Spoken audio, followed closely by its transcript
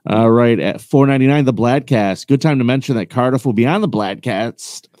All right, at $4.99, the Bladtcast. Good time to mention that Cardiff will be on the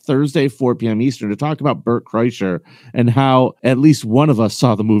Bladtcast Thursday, 4 p.m. Eastern, to talk about Bert Kreischer and how at least one of us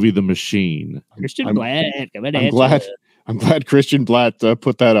saw the movie The Machine. Christian Blatt. I'm glad Christian Blatt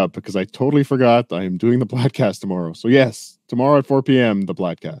put that up because I totally forgot. I am doing the Bladtcast tomorrow. So yes, tomorrow at 4 p.m. the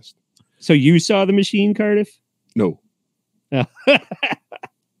Bladtcast. So you saw The Machine, Cardiff? No.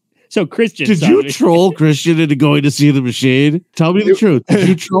 So Christian, did you troll Christian into going to see The Machine? Tell me the truth. Did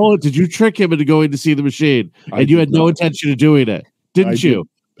you troll it? Did you trick him into going to see The Machine? And you had no intention of doing it, didn't you?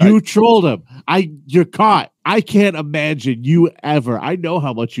 You trolled him. You're caught. I can't imagine you ever. I know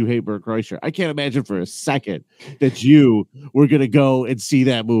how much you hate Bert Kreischer. I can't imagine for a second that you were going to go and see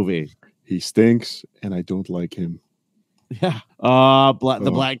that movie. He stinks, and I don't like him. Yeah.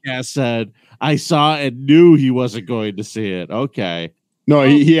 The Bladtcast said, I saw and knew he wasn't going to see it. Okay. No,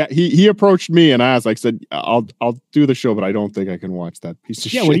 he approached me and asked. Like, said, I'll do the show, but I don't think I can watch that piece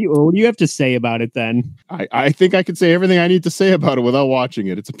of shit. What do you have to say about it then? I think I can say everything I need to say about it without watching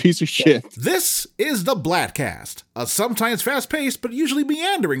it. It's a piece of shit. This is the Bladtcast, a sometimes fast-paced but usually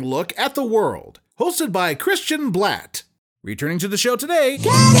meandering look at the world, hosted by Christian Blatt. Returning to the show today,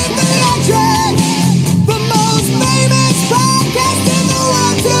 Cardiff Electric, the most famous podcast in the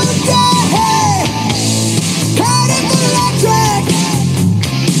world today. Cardiff Electric.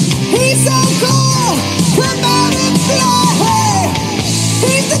 He's so cool, come out and fly.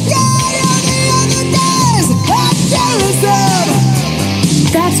 He's the guy on the other guys are jealous of.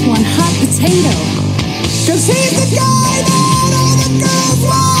 That's one hot potato. 'Cause he's the guy that all the girls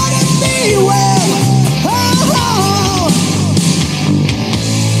want to be with. Oh,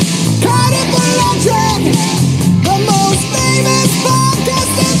 Cardiff Electric, the most famous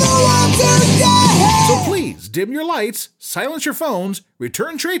podcast in the world today. So please dim your lights, silence your phones,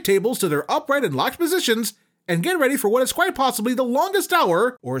 return tray tables to their upright and locked positions, and get ready for what is quite possibly the longest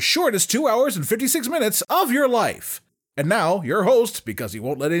hour or shortest 2 hours and 56 minutes of your life. And now, your host, because he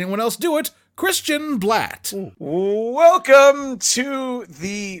won't let anyone else do it, Christian Blatt. Welcome to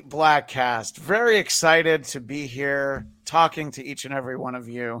the Bladtcast. Very excited to be here talking to each and every one of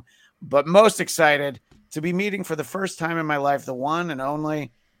you, but most excited to be meeting for the first time in my life the one and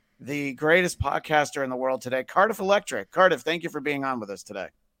only, the greatest podcaster in the world today, Cardiff Electric. Cardiff, thank you for being on with us today.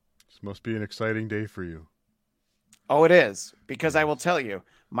 This must be an exciting day for you. Oh, it is, because I will tell you,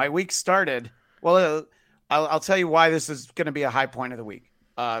 my week started, well, I'll tell you why this is going to be a high point of the week.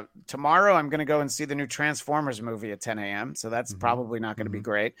 Tomorrow, I'm going to go and see the new Transformers movie at 10 a.m., so that's probably not going to be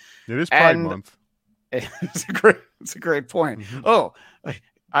great. It is Pride Month. It's a great point. Oh,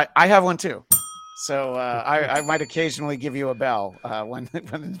 I have one too. So I might occasionally give you a bell when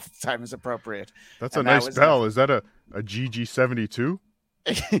the time is appropriate. That's a nice bell. Is that a GG72?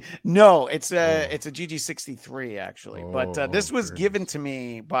 No, it's a GG63 actually. But this was given to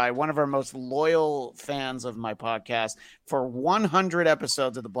me by one of our most loyal fans of my podcast for 100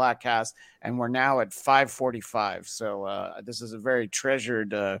 episodes of the Bladtcast, and we're now at 545. So this is a very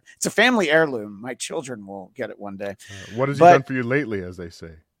treasured. It's a family heirloom. My children will get it one day. What has he done for you lately, as they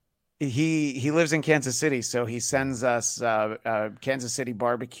say? He lives in Kansas City, so he sends us Kansas City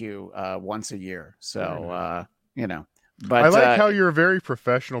barbecue once a year. So you know. But I like how you're a very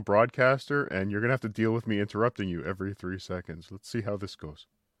professional broadcaster, and you're gonna have to deal with me interrupting you every 3 seconds. Let's see how this goes.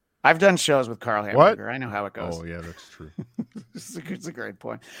 I've done shows with Carl Hamburger. I know how it goes. Oh yeah, that's true. It's a great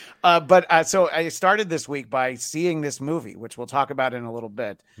point. So I started this week by seeing this movie, which we'll talk about in a little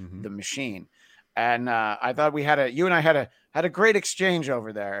bit, The Machine. And I thought you and I had a great exchange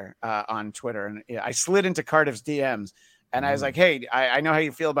over there on Twitter, and I slid into Cardiff's DMs, and I was like, "Hey, I know how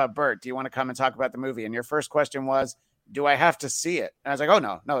you feel about Bert. Do you want to come and talk about the movie?" And your first question was, do I have to see it? And I was like, oh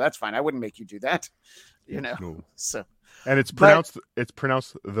no, that's fine. I wouldn't make you do that. You know? No. So, and it's pronounced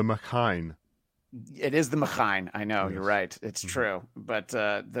the Machine. It is the Machine. I know, yes. You're right. It's true. But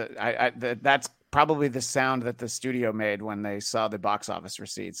that's probably the sound that the studio made when they saw the box office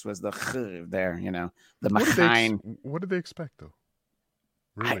receipts was the there, you know, the Machine. What did they expect though?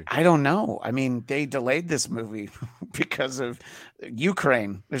 Really? I don't know. I mean, they delayed this movie because of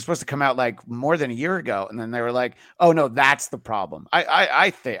Ukraine. They're supposed to come out like more than a year ago, and then they were like, "Oh no, that's the problem." I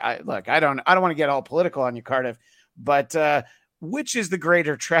think I don't want to get all political on you, Cardiff, but which is the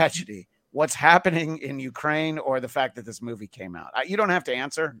greater tragedy? What's happening in Ukraine, or the fact that this movie came out? You don't have to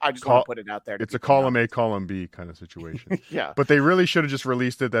answer. I just want to put it out there. It's a column A, column B kind of situation. Yeah, but they really should have just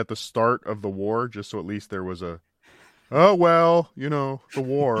released it at the start of the war, just so at least there was a. Oh, well, you know, the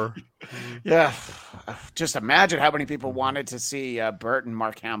war. Yeah. Just imagine how many people wanted to see Bert and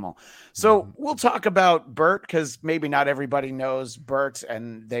Mark Hamill. So we'll talk about Bert because maybe not everybody knows Bert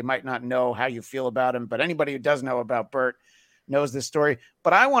and they might not know how you feel about him. But anybody who does know about Bert knows this story.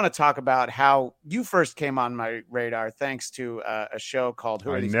 But I want to talk about how you first came on my radar thanks to a show called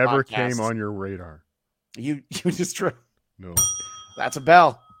Who Are These never Podcasts? came on your radar. You just true. No. That's a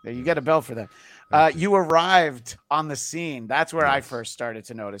bell. You get a bell for that. You arrived on the scene. That's where I first started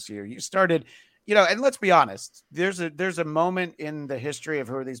to notice you. You started, and let's be honest. There's a moment in the history of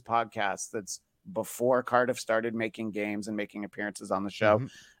Who Are These Podcasts that's before Cardiff started making games and making appearances on the show. Mm-hmm.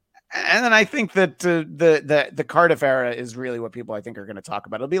 And then I think that the Cardiff era is really what people I think are going to talk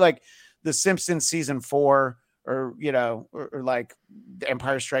about. It'll be like The Simpsons season 4 or like The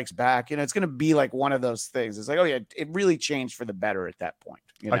Empire Strikes Back. It's going to be like one of those things. It's like, oh yeah, it really changed for the better at that point.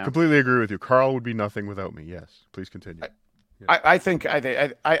 I completely agree with you. Carl would be nothing without me. Yes, please continue. I think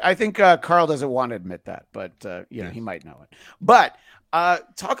Carl doesn't want to admit that, but he might know it. But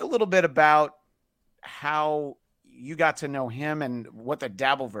talk a little bit about how you got to know him and what the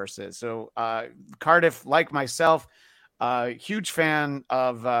Dabbleverse is. So Cardiff, like myself, huge fan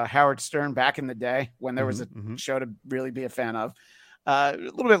of Howard Stern back in the day when there was a show to really be a fan of. A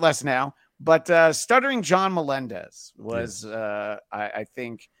little bit less now, but Stuttering John Melendez was, I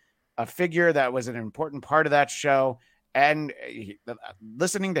think, a figure that was an important part of that show. And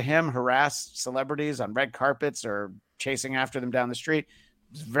listening to him harass celebrities on red carpets or chasing after them down the street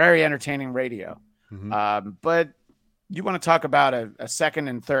was very entertaining radio. But you want to talk about a second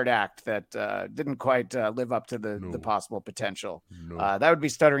and third act that didn't quite live up to the possible potential. That would be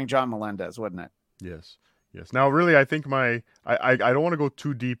Stuttering John Melendez, wouldn't it? Yes. Now, really, I think I don't want to go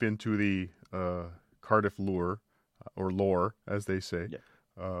too deep into the Cardiff lore, or lore, as they say.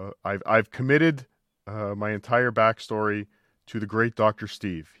 Yeah. I've committed my entire backstory to the great Dr.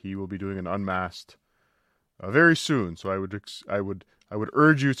 Steve. He will be doing an Unmasked very soon. So I would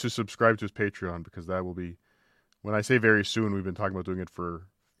urge you to subscribe to his Patreon, because that will be, when I say very soon, we've been talking about doing it for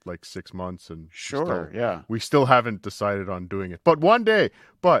like 6 months, and we still haven't decided on doing it. But one day.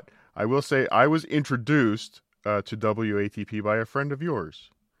 But I will say I was introduced to WATP by a friend of yours,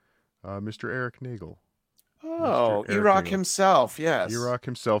 Mr. Eric Nagel. Oh, Erock himself, yes. Erock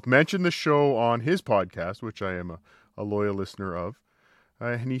himself mentioned the show on his podcast, which I am a loyal listener of.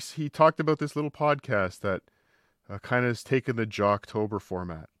 And he talked about this little podcast that kind of has taken the Jocktober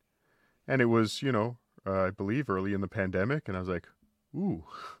format. And it was, I believe early in the pandemic. And I was like, ooh,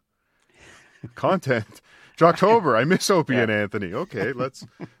 content. Jocktober. I miss Opie and Anthony. Okay,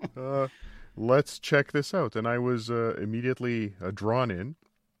 let's check this out. And I was immediately drawn in.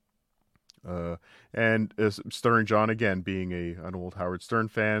 And Stuttering John, again, being an old Howard Stern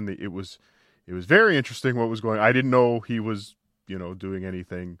fan, it was very interesting what was going on. I didn't know he was, doing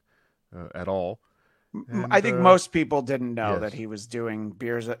anything at all. And, I think most people didn't know that he was doing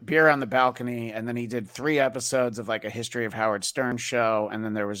Beer on the Balcony, and then he did 3 episodes of like a History of Howard Stern show, and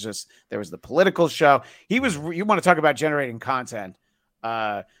then there was the political show. You want to talk about generating content.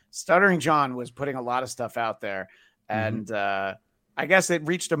 Stuttering John was putting a lot of stuff out there, and I guess it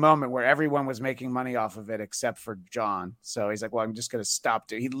reached a moment where everyone was making money off of it except for John. So he's like, well, I'm just going to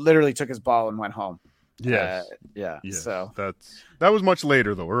stop. He literally took his ball and went home. Yes. Yes. So that was much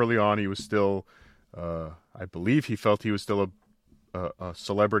later, though. Early on, he was still, I believe he felt he was still a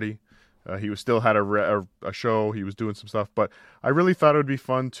celebrity. He was still had a show. He was doing some stuff, but I really thought it would be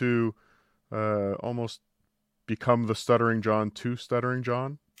fun to almost become the Stuttering John to Stuttering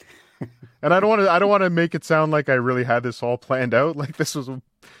John. And I don't want to make it sound like I really had this all planned out. Like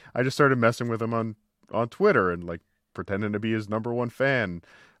I just started messing with him on Twitter and like pretending to be his number one fan.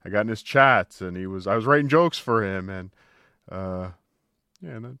 I got in his chats, and I was writing jokes for him, and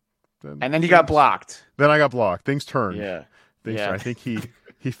and then you got blocked. Then I got blocked. Things turned. Yeah. I think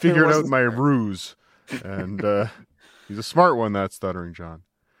he figured out my ruse, and he's a smart one, that Stuttering John.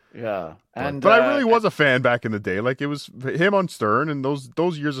 Yeah. But I really was a fan back in the day. Like, it was him on Stern, and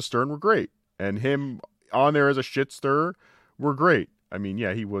those years of Stern were great. And him on there as a shit stir were great. I mean,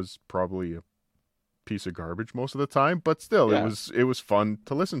 yeah, he was probably a piece of garbage most of the time, but still, it was fun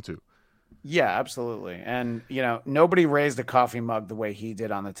to listen to. Yeah, absolutely. And, nobody raised a coffee mug the way he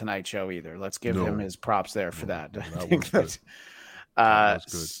did on The Tonight Show either. Let's give him his props there for that. I think that was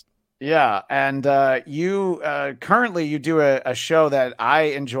good. Yeah, and you currently you do a show that I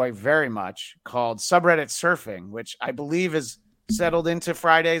enjoy very much called Subreddit Surfing, which I believe is settled into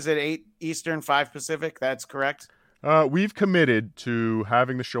Fridays at 8 Eastern, 5 Pacific. That's correct? We've committed to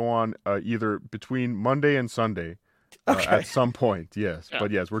having the show on either between Monday and Sunday at some point, yes. Yeah. But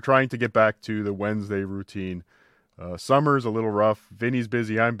yes, we're trying to get back to the Wednesday routine. Summer's a little rough. Vinny's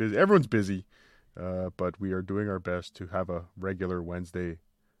busy. I'm busy. Everyone's busy. But we are doing our best to have a regular Wednesday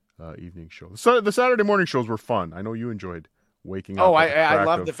evening show. So the Saturday morning shows were fun. I know you enjoyed waking up. I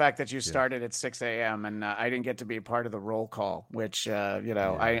love the fact that you started at 6 a.m. and I didn't get to be a part of the roll call, which,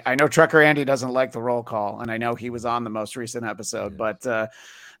 I know Trucker Andy doesn't like the roll call, and I know he was on the most recent episode, but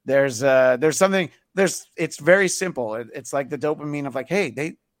there's something, it's very simple. It's like the dopamine of like, hey,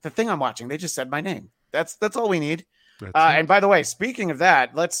 the thing I'm watching, they just said my name. That's all we need. And by the way, speaking of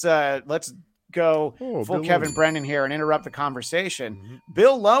that, let's go full Bill Kevin Loney. Brennan here and interrupt the conversation. Mm-hmm.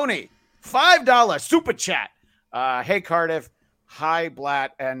 Bill Loney, $5 super chat. Hey Cardiff, hi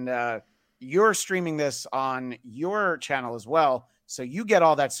Blatt, and you're streaming this on your channel as well, so you get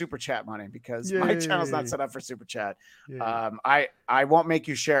all that super chat money because my channel's not set up for super chat. I won't make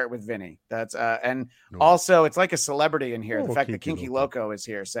you share it with Vinny. That's also it's like a celebrity in here. The fact that Kinky Loco is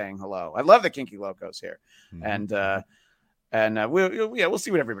here saying hello. I love that Kinky Loco's here, we'll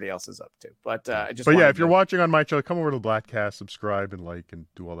see what everybody else is up to. But if you're watching on my channel, come over to the Bladtcast, subscribe and like and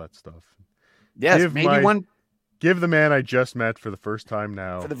do all that stuff. Yes, give the man I just met for the first time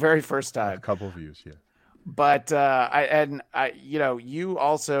now. For the very first time. A couple views, yeah. But you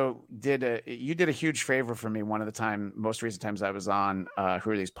also did a huge favor for me one of the most recent times I was on Who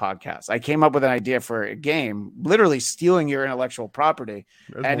Are These Podcasts. I came up with an idea for a game, literally stealing your intellectual property.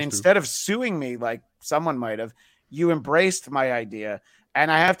 And instead of suing me like someone might have, you embraced my idea.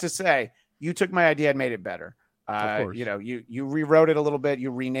 And I have to say, you took my idea and made it better. You rewrote it a little bit,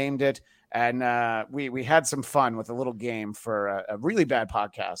 you renamed it. And we had some fun with a little game for a really bad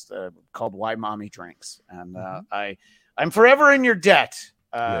podcast called Why Mommy Drinks. And I'm forever in your debt.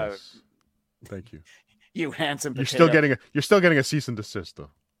 Yes. Thank you. You handsome You're potato. still getting a cease and desist though.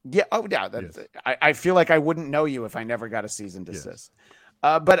 Yeah. Oh yeah. I feel like I wouldn't know you if I never got a cease and desist.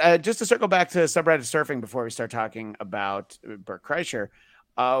 But just to circle back to subreddit surfing before we start talking about Bert Kreischer.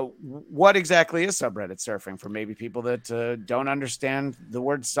 What exactly is subreddit surfing for maybe people that don't understand the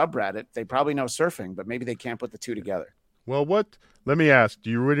word subreddit? They probably know surfing, but maybe they can't put the two together. Well, let me ask,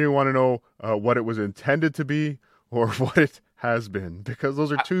 do you really want to know what it was intended to be or what it has been? Because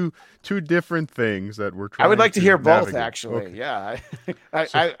those are two different things that we're trying to I would like to hear both, navigate. actually. Okay. Yeah.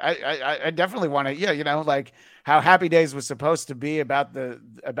 I definitely want to, like how Happy Days was supposed to be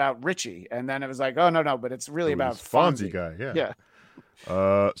about Richie. And then it was like, oh, no, but it's really about Fonzie guy. Yeah. Yeah.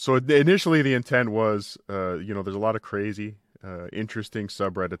 So initially the intent was, there's a lot of crazy, interesting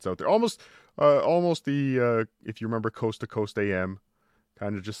subreddits out there. Almost the, if you remember Coast to Coast AM,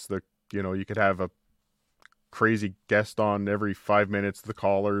 kind of just you could have a crazy guest on every 5 minutes, the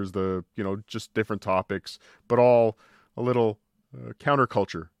callers, just different topics, but all a little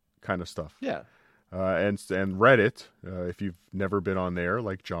counterculture kind of stuff. Yeah. And Reddit, if you've never been on there,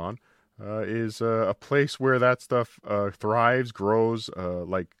 like John, is a place where that stuff thrives, grows,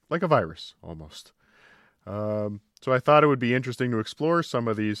 like a virus almost. So I thought it would be interesting to explore some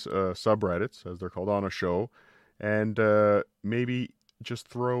of these subreddits, as they're called, on a show, and maybe just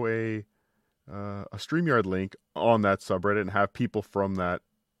throw a StreamYard link on that subreddit and have people from that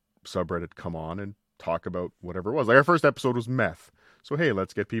subreddit come on and talk about whatever it was. Like our first episode was meth. So hey,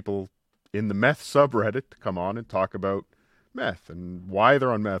 let's get people in the meth subreddit to come on and talk about meth and why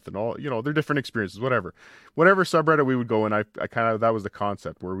they're on meth and all, their different experiences, whatever subreddit we would go in. I kind of, that was the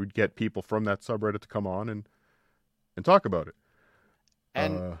concept where we'd get people from that subreddit to come on and talk about it.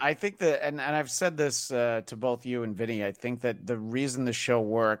 And I think that, and I've said this to both you and Vinny, I think that the reason the show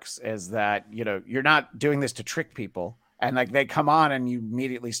works is that, you're not doing this to trick people. And like they come on and you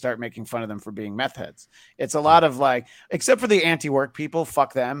immediately start making fun of them for being meth heads. It's a lot of like, except for the anti-work people,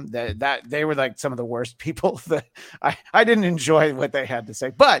 fuck them. That they were like some of the worst people. That I didn't enjoy what they had to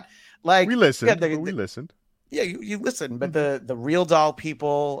say. But like we listened. We listened. Yeah, you listen. But the real doll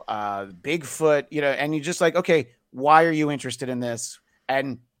people, Bigfoot, and you just like, okay, why are you interested in this?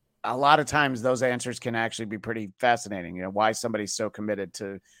 And a lot of times those answers can actually be pretty fascinating. Why somebody's so committed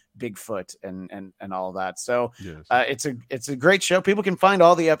to Bigfoot and all of that. So yes. It's a great show. People can find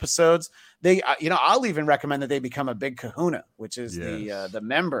all the episodes. They I'll even recommend that they become a big kahuna, which is the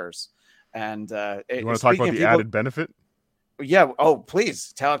members. And you want to talk about the added benefit? Yeah. Oh,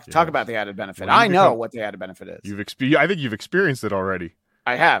 please talk about the added benefit. Well, I know what the added benefit is. I think you've experienced it already.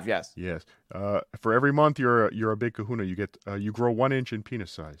 I have. Yes. Yes. For every month you're a big kahuna, you get you grow 1 inch in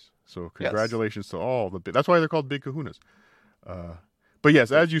penis size. So congratulations to all that's why they're called big kahunas. But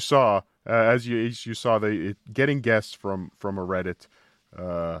yes, as you saw, getting guests from a Reddit,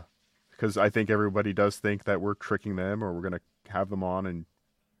 because I think everybody does think that we're tricking them or we're going to have them on and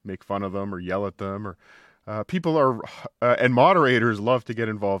make fun of them or yell at them, or people are and moderators love to get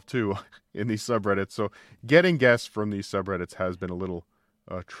involved too in these subreddits. So getting guests from these subreddits has been a little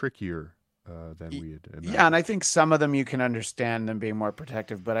trickier than we had imagined. Yeah, and I think some of them you can understand them being more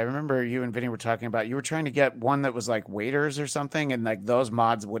protective. But I remember you and Vinny were talking about you were trying to get one that was like waiters or something, and like those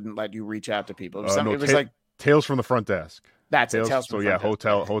mods wouldn't let you reach out to people. It was like Tales from the Front Desk. That's it. Tales from the front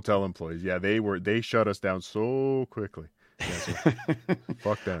desk. Hotel employees. Yeah, they shut us down so quickly. Yeah, so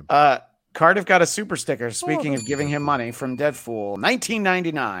fuck them. Cardiff got a super sticker. Speaking of giving him money from Deadpool,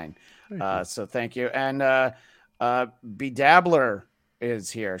 1999. So thank you. And Bedabbler is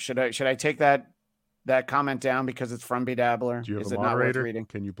here. Should I take that comment down because it's from Bedabbler? Do you have is a it moderator? not worth reading?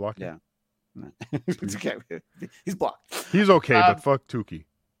 Can you block him? Yeah. It's okay. He's blocked. He's okay, but fuck Tukey.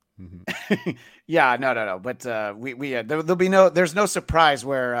 Mm-hmm. Yeah, no. But there'll be there's no surprise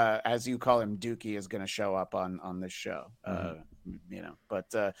where, as you call him, Dookie is going to show up on this show.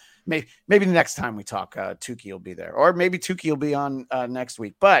 But maybe the next time we talk, Tukey will be there, or maybe Tukey will be on next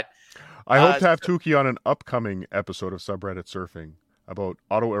week. But I hope to have Tukey on an upcoming episode of Subreddit Surfing about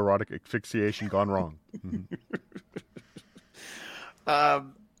autoerotic asphyxiation gone wrong.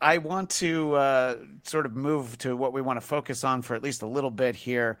 I want to sort of move to what we want to focus on for at least a little bit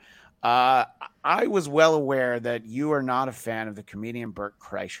here. I was well aware that you are not a fan of the comedian Bert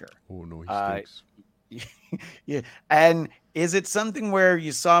Kreischer. Oh, no, he stinks. Yeah. And is it something where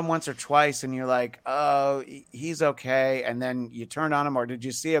you saw him once or twice and you're like, oh, he's okay, and then you turn on him, or did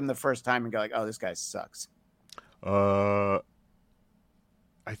you see him the first time and go like, oh, this guy sucks? I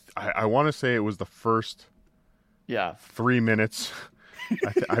want to say it was the first 3 minutes.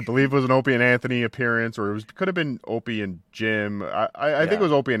 I believe it was an Opie and Anthony appearance, or could have been Opie and Jim. I think it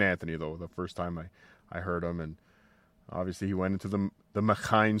was Opie and Anthony though. The first time I heard him, and obviously he went into the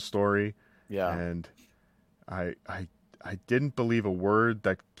McKine story. Yeah, and I didn't believe a word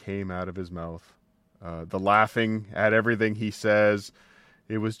that came out of his mouth. The laughing at everything he says,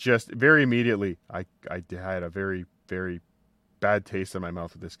 it was just very immediately. I had a very, very bad taste in my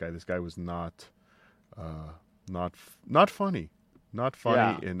mouth with this guy. This guy was not funny. Not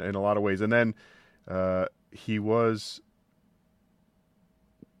funny in a lot of ways. And then it was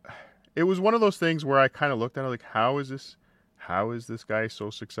one of those things where I kind of looked at it like, how is this guy so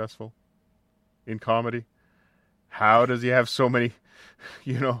successful in comedy? How does he have so many,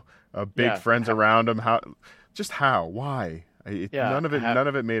 big friends around him? Why? None of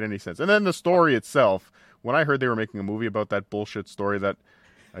it made any sense. And then the story itself, when I heard they were making a movie about that bullshit story, that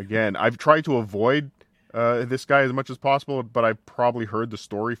again, I've tried to avoid this guy as much as possible, but I probably heard the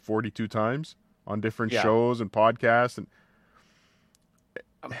story 42 times on different shows and podcasts,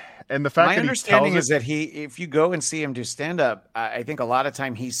 and the fact my that understanding is that if you go and see him do stand up, I think a lot of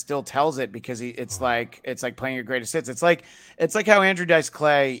time he still tells it because it's like playing your greatest hits. It's like how Andrew Dice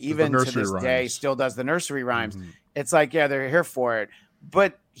Clay even to this day still does the nursery rhymes. Mm-hmm. It's like, yeah, they're here for it,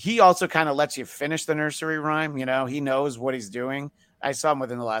 but he also kind of lets you finish the nursery rhyme. He knows what he's doing. I saw him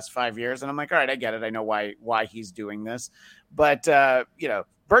within the last 5 years, and I'm like, all right, I get it. I know why he's doing this. But,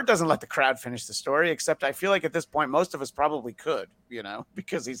 Bert doesn't let the crowd finish the story, except I feel like at this point, most of us probably could,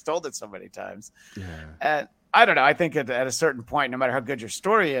 because he's told it so many times. Yeah. And I don't know. I think at a certain point, no matter how good your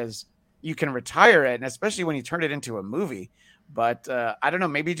story is, you can retire it, and especially when you turn it into a movie. But I don't know.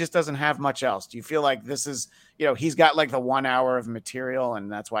 Maybe he just doesn't have much else. Do you feel like this is, he's got like the 1 hour of material,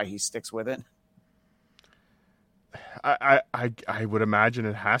 and that's why he sticks with it? I would imagine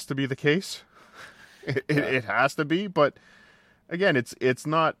it has to be the case. It has to be, but again, it's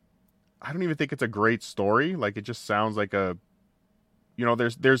not. I don't even think it's a great story. Like, it just sounds like a.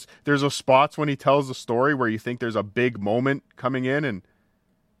 There's a spots when he tells the story where you think there's a big moment coming in, and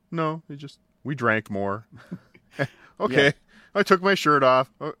no, we drank more. Okay, I took my shirt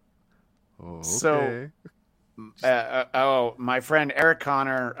off. Oh, okay. So. My friend Eric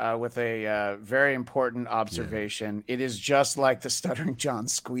Connor with a very important observation. Yeah. It is just like the Stuttering John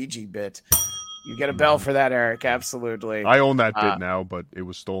squeegee bit. You get a bell for that, Eric. Absolutely. I own that bit now, but it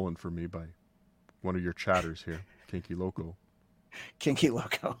was stolen from me by one of your chatters here, Kinky Loco. Kinky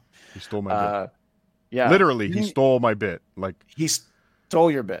Loco. He stole my bit. Yeah. Literally, he stole my bit. Like, he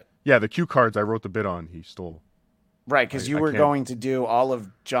stole your bit. Yeah, the cue cards I wrote the bit on, he stole. Right, because you were going to do all of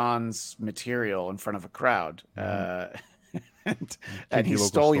John's material in front of a crowd, and he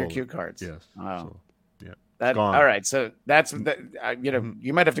stole your cue cards. Yes. Wow. So, yeah. All right. So that's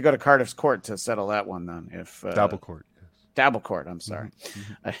you might have to go to Cardiff's court to settle that one then. If Dabble Court. Yes. Dabble Court. I'm sorry.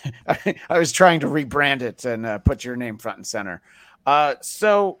 Mm-hmm. I was trying to rebrand it and put your name front and center.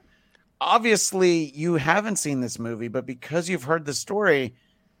 So obviously you haven't seen this movie, but because you've heard the story,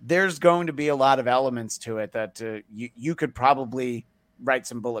 there's going to be a lot of elements to it that you could probably write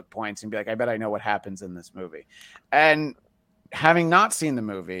some bullet points and be like, I bet I know what happens in this movie. And having not seen the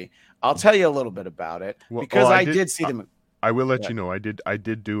movie, I'll tell you a little bit about it because I did see the movie. I will let you know. I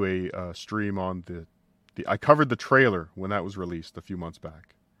did do a stream on the I covered the trailer when that was released a few months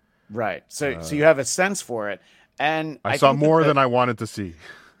back. Right. So you have a sense for it, and I saw more than I wanted to see.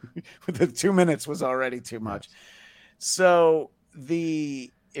 The 2 minutes was already too much. Yes. So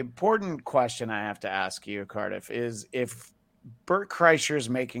the important question I have to ask you, Cardiff, is if Bert Kreischer is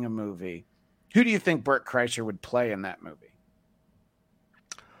making a movie, who do you think Bert Kreischer would play in that movie?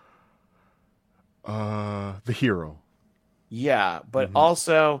 The hero. Yeah, but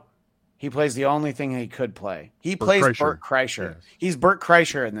also he plays the only thing he could play. He plays Bert Kreischer. Yes. He's Bert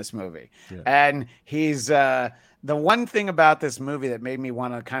Kreischer in this movie. Yeah. And he's the one thing about this movie that made me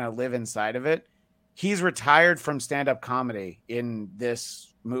want to kind of live inside of it. He's retired from stand-up comedy in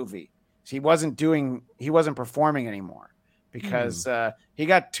this movie. He wasn't performing anymore because he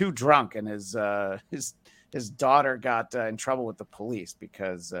got too drunk, and his daughter got in trouble with the police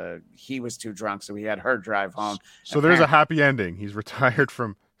because he was too drunk, so he had her drive home. So there's a happy ending. He's retired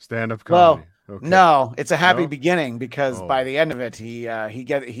from stand-up comedy. Well, no, it's a happy beginning because by the end of it,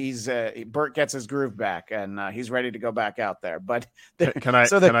 Bert gets his groove back and he's ready to go back out there. But can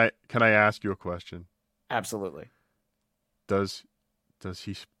I ask you a question? Absolutely. Does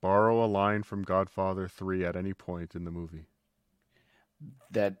he borrow a line from Godfather 3 at any point in the movie?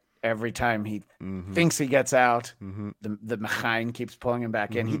 That every time he thinks he gets out, the Machine keeps pulling him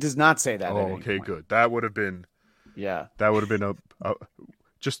back in. He does not say that. Oh, okay, good. That would have been. Yeah. That would have been a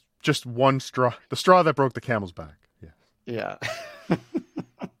just one straw, the straw that broke the camel's back. Yeah.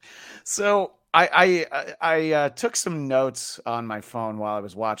 So I took some notes on my phone while I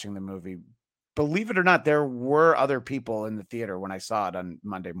was watching the movie. Believe it or not, there were other people in the theater when I saw it on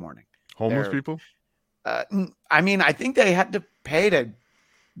Monday morning. Homeless people? I mean, I think they had to pay to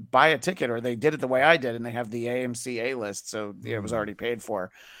buy a ticket, or they did it the way I did, and they have the AMC A list, so it was already paid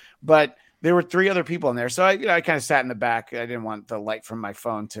for. But there were 3 other people in there, so I kind of sat in the back. I didn't want the light from my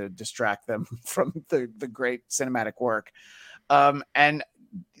phone to distract them from the great cinematic work. And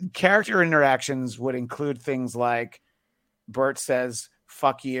character interactions would include things like Bert says,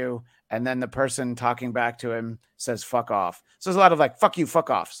 fuck you, and then the person talking back to him says, fuck off. So there's a lot of like, fuck you, fuck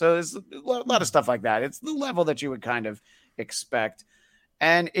off. So there's a lot of stuff like that. It's the level that you would kind of expect.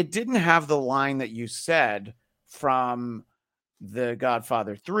 And it didn't have the line that you said from The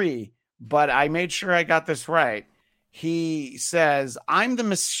Godfather 3, but I made sure I got this right. He says, I'm the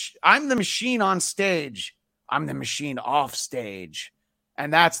machine on stage. I'm the machine off stage.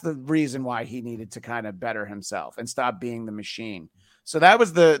 And that's the reason why he needed to kind of better himself and stop being the machine. So that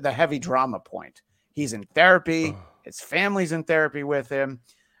was the heavy drama point. He's in therapy. His family's in therapy with him.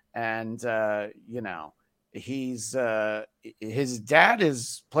 And, his dad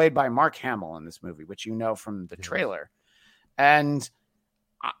is played by Mark Hamill in this movie, which you know from the trailer. And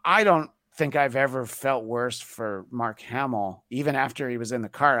I don't think I've ever felt worse for Mark Hamill, even after he was in the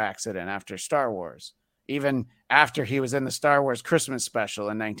car accident after Star Wars, even after he was in the Star Wars Christmas special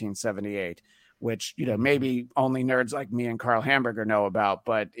in 1978, which, maybe only nerds like me and Carl Hamburger know about,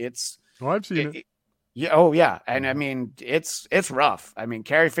 but it's... Oh, I've seen it. Yeah. Oh, yeah. And I mean, it's rough. I mean,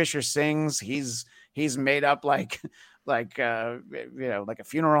 Carrie Fisher sings. He's made up like a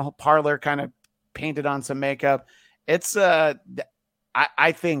funeral parlor, kind of painted on some makeup. It's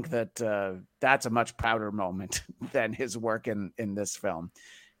I think that that's a much prouder moment than his work in this film,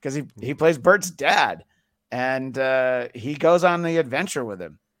 because he plays Bert's dad, and he goes on the adventure with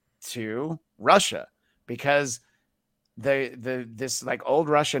him to Russia because this like old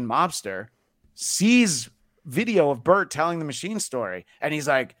Russian mobster sees video of Bert telling the machine story, and he's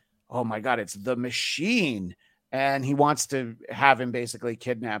like, oh my God, it's the machine. And he wants to have him basically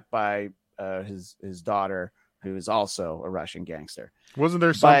kidnapped by his daughter, who is also a Russian gangster. Wasn't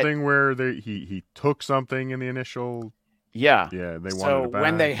there something where he took something in the initial? Yeah. Yeah. They wanted so it back.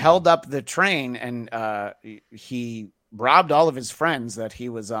 When they held up the train and he robbed all of his friends that he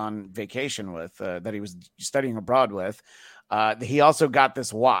was on vacation with, that he was studying abroad with, he also got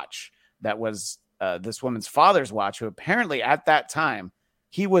this watch that was this woman's father's watch, who apparently at that time,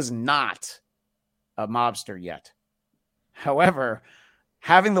 he was not a mobster yet. However,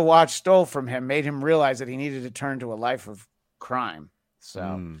 having the watch stole from him made him realize that he needed to turn to a life of crime.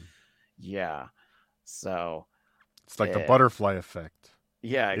 So, yeah. So it's like the butterfly effect.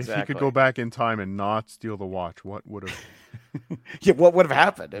 Yeah, exactly. If he could go back in time and not steal the watch, what would have? Yeah, what would have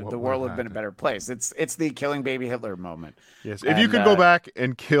happened if the world would have been a better place? It's the killing baby Hitler moment. Yes, if you could go back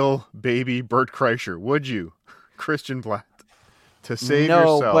and kill baby Bert Kreischer, would you, Christian Blatt, to save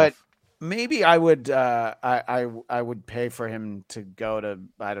yourself? No, but maybe I would. I would pay for him to go to,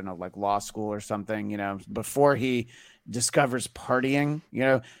 I don't know, like law school or something. Before he discovers partying,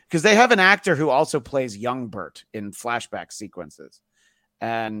 because they have an actor who also plays young Bert in flashback sequences.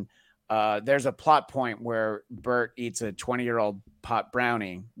 And there's a plot point where Bert eats a 20-year-old pot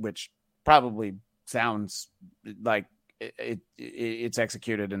brownie, which probably sounds like it's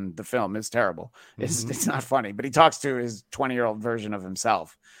executed in the film. It's terrible. It's not funny, but he talks to his 20-year-old version of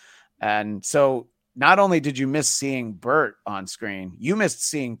himself. And so not only did you miss seeing Bert on screen, you missed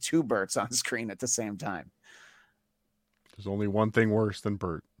seeing two Berts on screen at the same time. There's only one thing worse than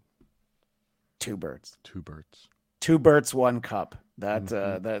Bert. Two Berts. Two Berts. Two Berts, one cup.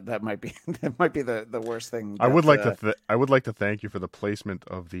 That might be the worst thing. I would like to thank you for the placement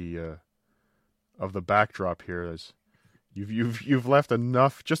of the backdrop here. As you've left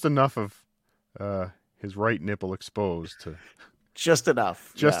just enough of his right nipple exposed to. Just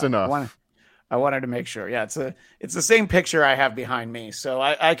enough. Enough. I wanted to make sure. Yeah, it's the same picture I have behind me, so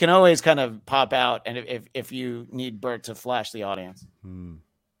I can always kind of pop out, and if you need Bert to flash the audience.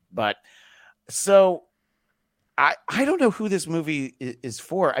 But so I don't know who this movie is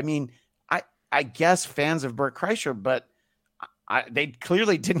for. I mean, I guess fans of Bert Kreischer, but they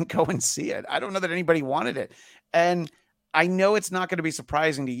clearly didn't go and see it. I don't know that anybody wanted it, and I know it's not going to be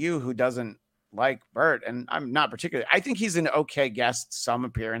surprising to you who doesn't like Bert, and I'm not particularly. I think he's an okay guest. Some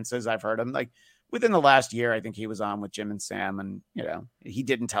appearances I've heard him, like within the last year. I think he was on with Jim and Sam, and he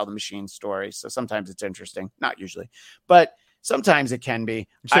didn't tell the machine story, so sometimes it's interesting. Not usually, but sometimes it can be.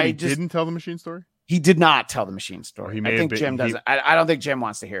 He didn't tell the machine story. He did not tell the machine story. I think Jim doesn't. I don't think Jim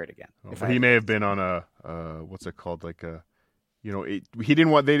wants to hear it again. He may have been on a what's it called? Like a, he didn't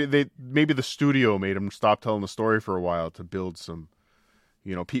want they maybe the studio made him stop telling the story for a while to build some.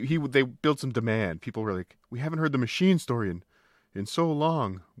 They built some demand. People were like, "We haven't heard the machine story in so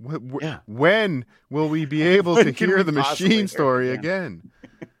long. When will we be able to hear the machine story again?"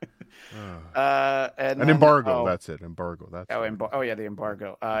 An embargo. That's it. Embargo. The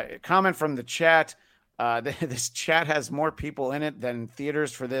embargo. Comment from the chat. This chat has more people in it than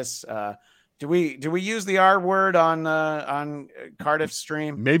theaters for this. Do we use the R word on Cardiff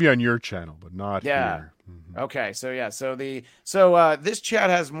stream? Maybe on your channel, but not here. Okay, so this chat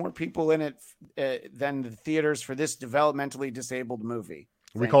has more people in it than the theaters for this developmentally disabled movie.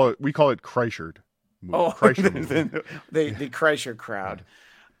 We call it Kreischer. Kreischer movie. the Kreischer crowd.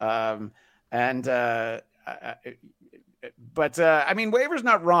 But I mean, Waver's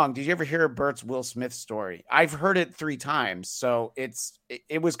not wrong. Did you ever hear Bert's Will Smith story? I've heard it 3 times, so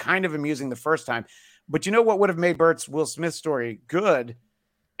it was kind of amusing the first time. But you know what would have made Bert's Will Smith story good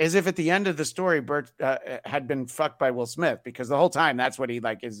is if at the end of the story Bert had been fucked by Will Smith, because the whole time that's what he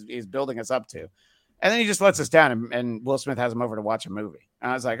is building us up to, and then he just lets us down, and Will Smith has him over to watch a movie. And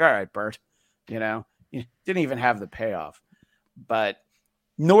I was like, all right, Bert, you didn't even have the payoff, but.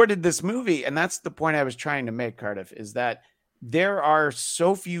 Nor did this movie, and that's the point I was trying to make, Cardiff, is that there are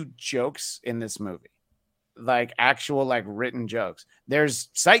so few jokes in this movie, like actual written jokes. There's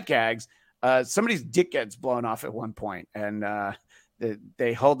sight gags. Somebody's dick gets blown off at one point, and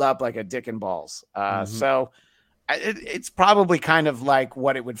they hold up like a dick and balls. So it's probably kind of like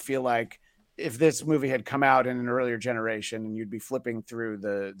what it would feel like if this movie had come out in an earlier generation, and you'd be flipping through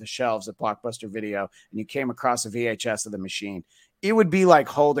the shelves at Blockbuster Video, and you came across a VHS of The Machine. It would be like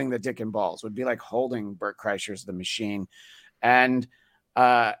holding the dick and balls. It would be like holding Bert Kreischer's The Machine, and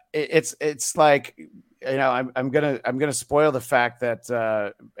it's like I'm gonna spoil the fact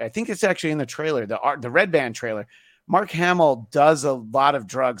that I think it's actually in the trailer, the Red Band trailer. Mark Hamill does a lot of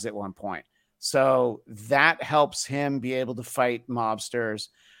drugs at one point, so that helps him be able to fight mobsters.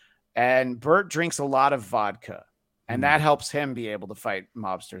 And Bert drinks a lot of vodka, and that helps him be able to fight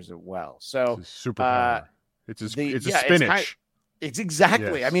mobsters as well. So it's superpower. It's a spinach. It's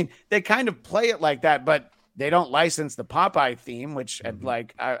exactly. Yes. I mean, they kind of play it like that, but they don't license the Popeye theme, which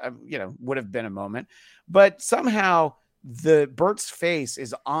would have been a moment. But somehow Bert's face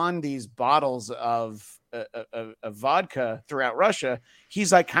is on these bottles of vodka throughout Russia.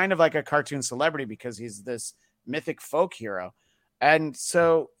 He's kind of like a cartoon celebrity because he's this mythic folk hero. And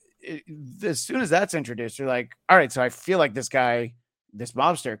so as soon as that's introduced, you're like, all right, so I feel like this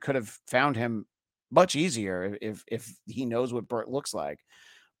mobster could have found him much easier if he knows what Bert looks like.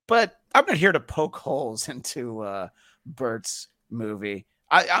 But I'm not here to poke holes into Bert's movie.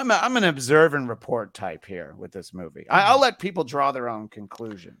 I'm an observe and report type here with this movie. I'll let people draw their own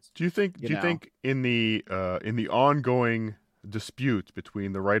conclusions. Do you think in the ongoing dispute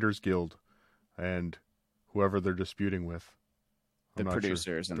between the Writers Guild and whoever they're disputing with, the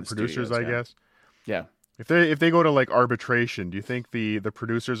producers and the producers, studios, I guess. Yeah. If they go to arbitration, do you think the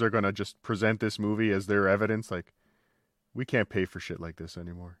producers are going to just present this movie as their evidence? Like, we can't pay for shit like this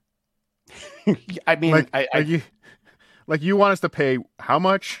anymore. I mean, Like, you want us to pay how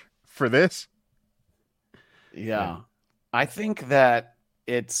much for this? Yeah. I think that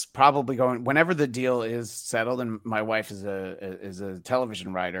it's probably going whenever the deal is settled. And my wife is a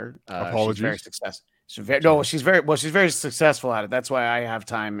television writer. Apologies. She's very successful. She's very successful at it. That's why I have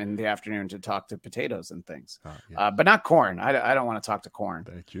time in the afternoon to talk to potatoes and things, but not corn. I don't want to talk to corn.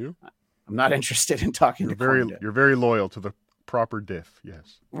 Thank you. I'm not interested in talking to corn. You're very loyal to the proper diff.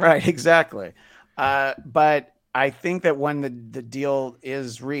 Yes. Right. Exactly. But I think that when the deal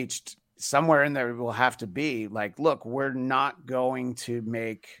is reached, somewhere in there will have to be like, look, we're not going to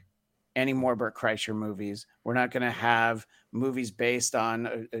make any more Bert Kreischer movies. We're not going to have movies based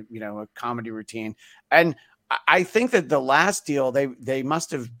on a comedy routine. And I think that the last deal they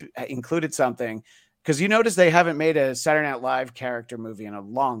must have included something, because you notice they haven't made a Saturday Night Live character movie in a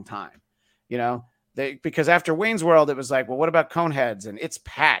long time. Because after Wayne's World, it was like, well, what about Coneheads and It's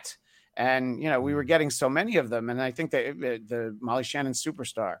Pat? And we were getting so many of them, and I think that the Molly Shannon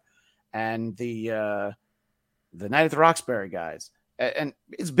Superstar and the Night at the Roxbury guys. And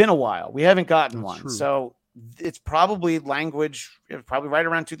it's been a while. We haven't gotten one. True. So it's probably probably right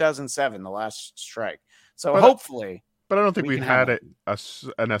around 2007, the last strike. So hopefully. But I don't think we've had an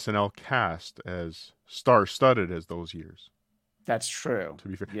SNL cast as star-studded as those years. That's true. To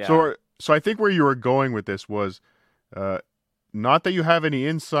be fair. Yeah. So I think where you were going with this was not that you have any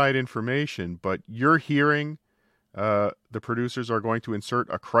inside information, but you're hearing the producers are going to insert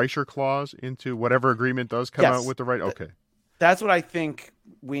a Kreischer clause into whatever agreement does come out with the right. Okay. That's what I think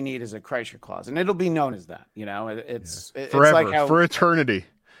we need is a Kreischer clause, and it'll be known as that. It's forever, like for eternity.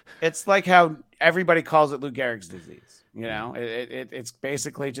 It's like how everybody calls it Lou Gehrig's disease. It's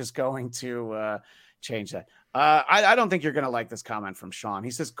basically just going to change that. I don't think you're going to like this comment from Sean. He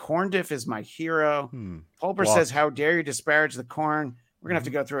says, "Corn Diff is my hero." Pulper says, "How dare you disparage the corn?" We're going to have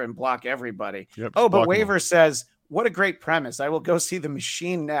to go through it and block everybody. Yep, but Waver says, "What a great premise. I will go see the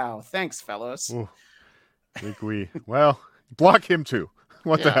machine now. Thanks, fellows." Ooh, I think block him too.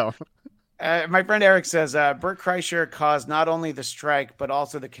 What the hell? My friend Eric says, Bert Kreischer caused not only the strike, but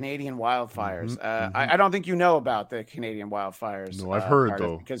also the Canadian wildfires. I don't think you know about the Canadian wildfires. No, I've heard,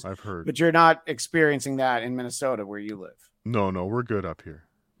 Cardiff, I've heard. But you're not experiencing that in Minnesota where you live. No, we're good up here.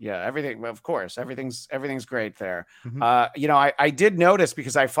 Yeah, everything. Of course, everything's great there. I did notice,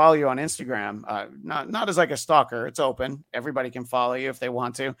 because I follow you on Instagram, not as like a stalker. It's open. Everybody can follow you if they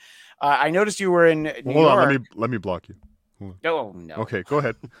want to. I noticed you were in New York. Hold on, let me block you. Oh, no. Okay, go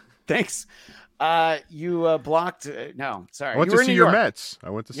ahead. Thanks. You blocked. No, sorry. I went to see your Mets.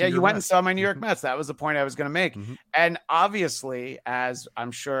 I went to see. Yeah, you went and saw my New York Mets. That was the point I was going to make. And obviously, as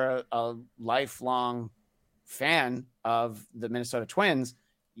I'm sure a lifelong fan of the Minnesota Twins,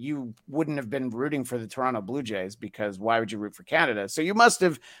 you wouldn't have been rooting for the Toronto Blue Jays, because why would you root for Canada? So you must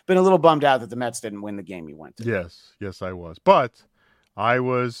have been a little bummed out that the Mets didn't win the game you went to. Yes, I was. But I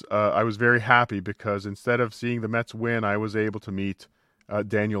was very happy, because instead of seeing the Mets win, I was able to meet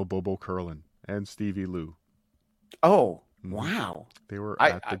Daniel Bobo Curlin and Stevie Lou. Oh, wow. They were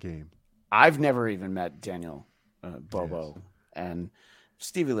at the game. I've never even met Daniel Bobo, and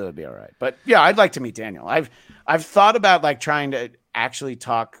Stevie Lou would be all right. But yeah, I'd like to meet Daniel. I've thought about like trying to actually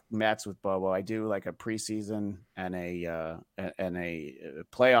talk Mets with Bobo. I do like a preseason and a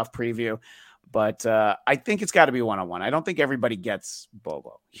playoff preview. But I think it's got to be one-on-one. I don't think everybody gets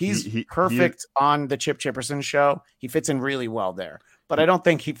Bobo. He's perfect on the Chip Chipperson show. He fits in really well there. But I don't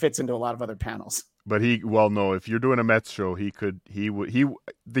think he fits into a lot of other panels. But no, if you're doing a Mets show, he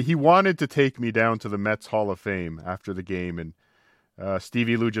wanted to take me down to the Mets Hall of Fame after the game. And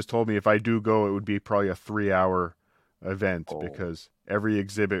Stevie Lou just told me if I do go, it would be probably a 3-hour event, because every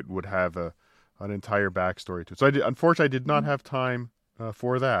exhibit would have an entire backstory to it. So unfortunately, I did not have time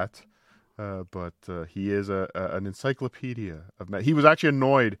for that. But he is an encyclopedia of Mets. He was actually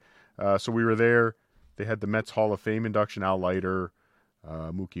annoyed. So we were there. They had the Mets Hall of Fame induction. Al Leiter,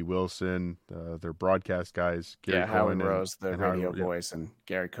 Mookie Wilson, their broadcast guys. Gary Howard Cohen Rose, the radio voice, and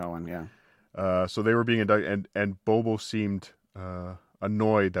Gary Cohen. Yeah. So they were being inducted, and Bobo seemed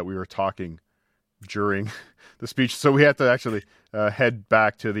annoyed that we were talking during the speech. So we had to actually head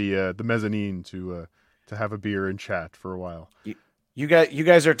back to the mezzanine to have a beer and chat for a while. You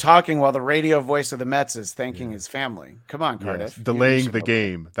guys are talking while the radio voice of the Mets is thanking his family. Come on, Cardiff. Yes, delaying the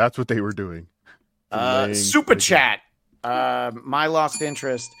game. That's what they were doing. Super chat. My lost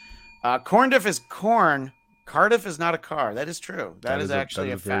interest. Corn Diff is corn. Cardiff is not a car. That is true. That is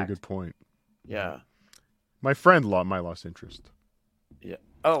actually a fact. Very good point. Yeah. My friend my lost interest. Yeah.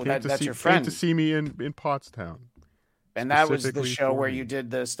 Oh, that's your friend. Came to see me in Pottstown. And that was the show where you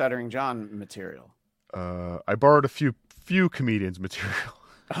did the Stuttering John material. I borrowed a few comedians material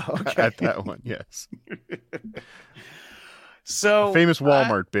at that one. Yes. So famous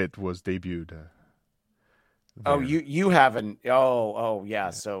Walmart bit was debuted. Oh, you haven't. Oh, yeah.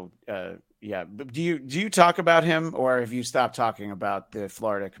 So, yeah. But do you talk about him, or have you stopped talking about the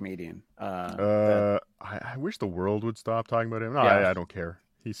Florida comedian? I wish the world would stop talking about him. No, Yeah. I don't care.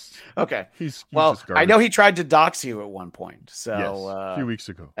 He's okay. He's well, just I know he tried to dox you at one point. So yes, a few weeks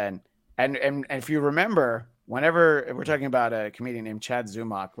ago. And if you remember, whenever we're talking about a comedian named Chad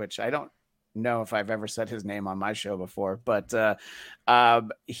Zumach, which I don't know if I've ever said his name on my show before, but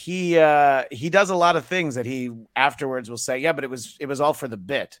he does a lot of things that he afterwards will say, yeah, but it was all for the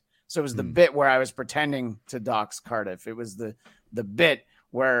bit. So it was the bit where I was pretending to dox Cardiff. It was the bit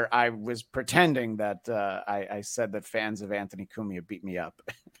where I was pretending that I said that fans of Anthony Cumia beat me up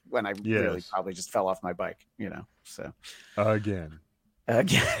when I really probably just fell off my bike, so again,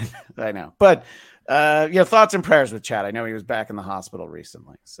 I know, but thoughts and prayers with Chad. I know he was back in the hospital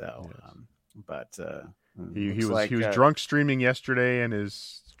recently. So, but he was drunk streaming yesterday, and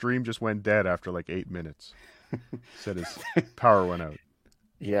his stream just went dead after like 8 minutes. Said his power went out.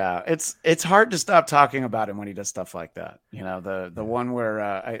 Yeah, it's hard to stop talking about him when he does stuff like that. The one where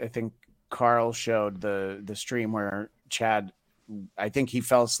I think Carl showed the stream where Chad, I think he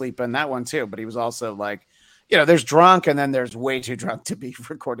fell asleep in that one too, but he was also like, there's drunk and then there's way too drunk to be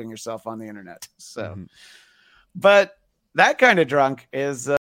recording yourself on the internet. So, but that kind of drunk is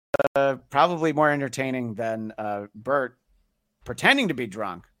probably more entertaining than Bert pretending to be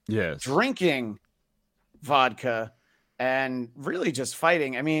drunk. Yes. Drinking vodka and really just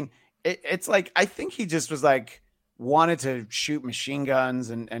fighting. I mean, it's like, I think he just was like, wanted to shoot machine guns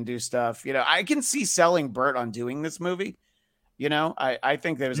and do stuff. I can see selling Bert on doing this movie. I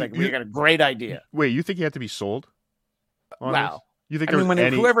think that was like, we got a great idea. Wait, you think he had to be sold? Wow. You think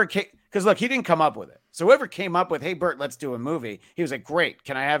whoever came, because look, he didn't come up with it. So whoever came up with, hey, Bert, let's do a movie. He was like, great.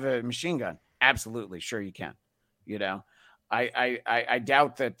 Can I have a machine gun? Absolutely. Sure you can. I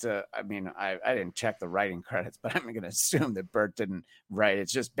doubt that. I didn't check the writing credits, but I'm going to assume that Bert didn't write.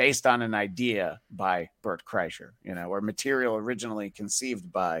 It's just based on an idea by Bert Kreischer, or material originally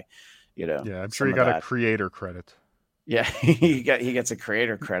conceived by, Yeah, I'm sure he got a creator credit. Yeah, he gets a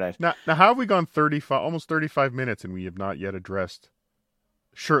creator credit. Now how have we gone almost 35 minutes and we have not yet addressed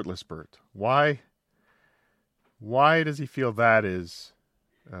shirtless Bert? Why does he feel that is,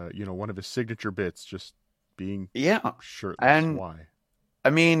 one of his signature bits, just being shirtless? And why?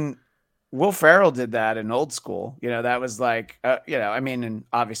 I mean, Will Ferrell did that in Old School. That was like, and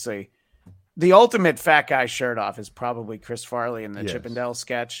obviously the ultimate fat guy shirt off is probably Chris Farley in the Chippendale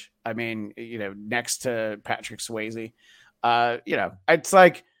sketch. I mean, next to Patrick Swayze, it's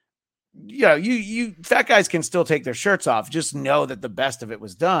like, you fat guys can still take their shirts off. Just know that the best of it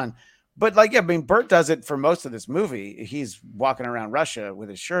was done. But Bert does it for most of this movie. He's walking around Russia with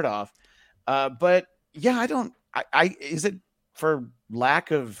his shirt off. But yeah, is it for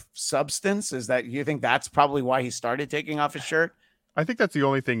lack of substance? Is that, you think that's probably why he started taking off his shirt? I think that's the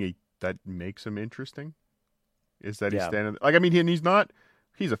only thing that makes him interesting, is that he's standing and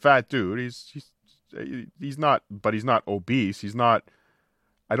he's a fat dude. He's not, but he's not obese. I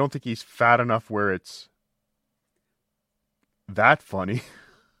don't think he's fat enough where it's that funny.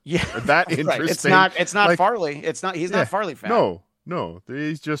 Yeah. That interesting. Right. It's not Farley. He's not Farley fat. No.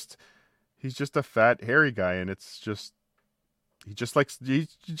 He's just a fat, hairy guy, and he just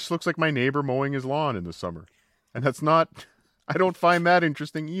looks like my neighbor mowing his lawn in the summer. And I don't find that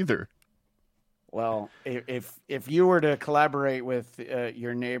interesting either. Well, if you were to collaborate with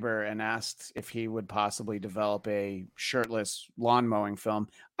your neighbor and asked if he would possibly develop a shirtless lawn mowing film,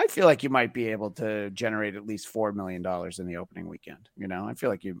 I feel like you might be able to generate at least $4 million in the opening weekend. I feel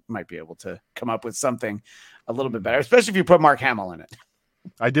like you might be able to come up with something a little bit better, especially if you put Mark Hamill in it.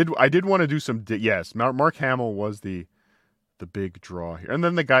 I did want to do some. Yes, Mark Hamill was the big draw here, and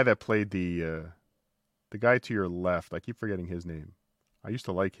then the guy that played the guy to your left. I keep forgetting his name. I used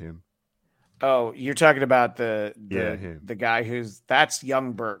to like him. Oh, you're talking about the guy that's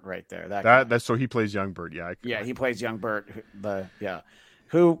young Bert right there. That's so he plays young Bert. Yeah. He plays young Bert.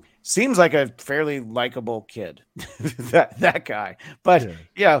 Who seems like a fairly likable kid. that guy. But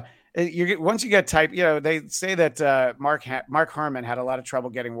once you get type, they say that Mark Harmon had a lot of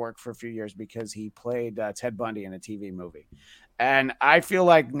trouble getting work for a few years because he played Ted Bundy in a TV movie. And I feel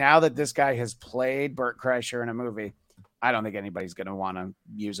like now that this guy has played Bert Kreischer in a movie, I don't think anybody's going to want to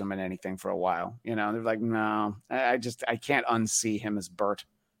use him in anything for a while. They're like, no, I can't unsee him as Bert,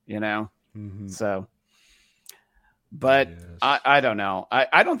 So, but yes. I don't know.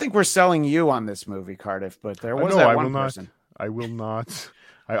 I don't think we're selling you on this movie, Cardiff, but there was that one person. I will not.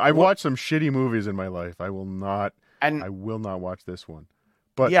 I've watched some shitty movies in my life. I will not watch this one.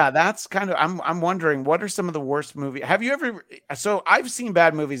 But yeah, that's kind of I'm wondering what are some of the worst movies. Have you ever so I've seen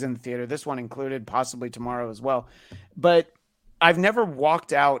bad movies in the theater, this one included, possibly tomorrow as well. But I've never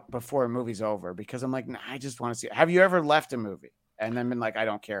walked out before a movie's over because I'm like, nah, I just want to see it. Have you ever left a movie and then been like, I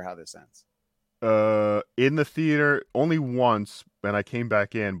don't care how this ends? In the theater only once, and I came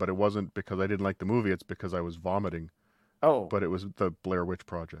back in, but it wasn't because I didn't like the movie, it's because I was vomiting. Oh. But it was the Blair Witch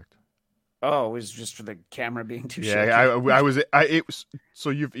Project. Oh, it was just for the camera being too shaky. Yeah, it was.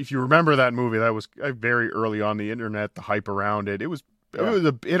 So if you remember that movie, that was very early on the internet. The hype around it, it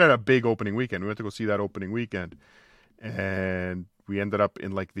had a big opening weekend. We went to go see that opening weekend, and we ended up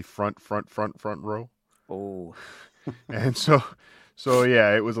in like the front row. Oh, and so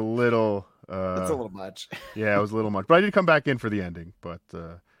yeah, it was a little. That's a little much. Yeah, it was a little much, but I did come back in for the ending. But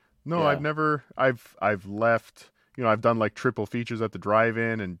no, yeah. I've left. I've done like triple features at the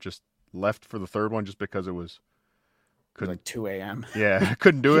drive-in and just left for the third one just because it was like 2 a.m. Yeah, I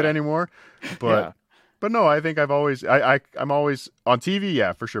couldn't do it anymore. But but no, I think I'm always on TV,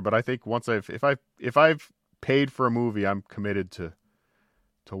 yeah, for sure. But I think once if I've paid for a movie, I'm committed to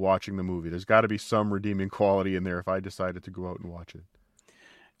watching the movie. There's got to be some redeeming quality in there if I decided to go out and watch it.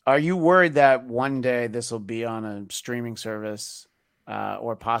 Are you worried that one day this will be on a streaming service,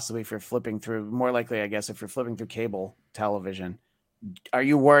 or possibly if you're flipping through, more likely, I guess, if you're flipping through cable television? Are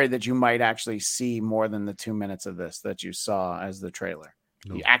you worried that you might actually see more than the 2 minutes of this that you saw as the trailer?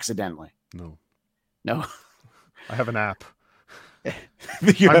 No. You accidentally? No. I have an app.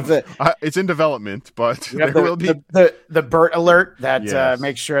 It's in development, but there will be the Bert alert that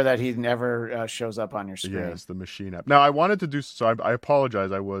makes sure that he never shows up on your screen. Yes, the machine app. Now I wanted to do so. I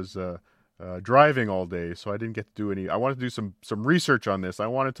apologize. I was driving all day, so I didn't get to do any. I wanted to do some research on this. I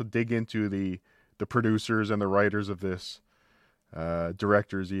wanted to dig into the producers and the writers of this,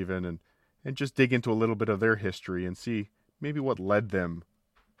 directors even, and just dig into a little bit of their history and see maybe what led them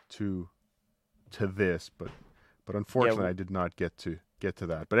to this. But unfortunately, I did not get to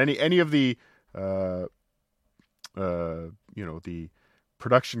that. But any of the the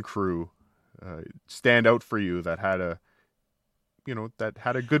production crew stand out for you that had a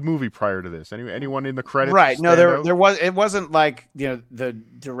good movie prior to this? Anyone in the credits? Right. No, there was. It wasn't like the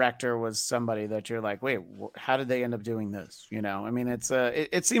director was somebody that you're like, wait, how did they end up doing this? I mean, it's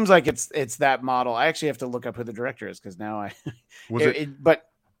it seems like it's that model. I actually have to look up who the director is because now I was it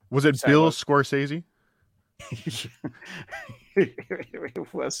Bill Scorsese?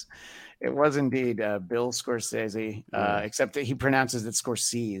 It was indeed Bill Scorsese, except that he pronounces it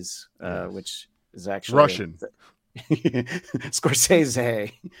Scorsese, which is actually Russian.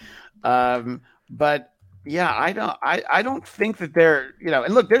 Scorsese. But yeah, I don't think that they're,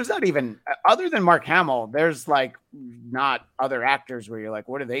 and look, there's not even, other than Mark Hamill, there's like not other actors where you're like,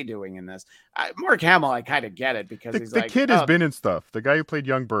 what are they doing in this? Mark Hamill, I kind of get it because the kid has been in stuff. The guy who played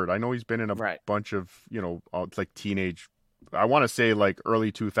young Bert, I know he's been in a bunch of, it's like teenage, I want to say like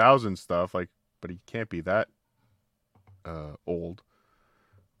early 2000s stuff, like, but he can't be that old.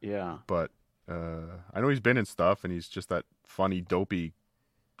 Yeah. But I know he's been in stuff, and he's just that funny, dopey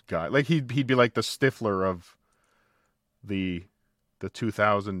guy. Like he'd be like the Stifler of the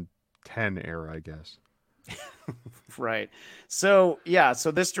 2010 era, I guess. Right. So yeah.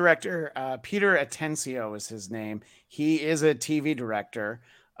 So this director, Peter Atencio is his name. He is a TV director.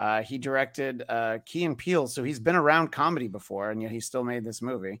 He directed Key and Peele, so he's been around comedy before, and yet he still made this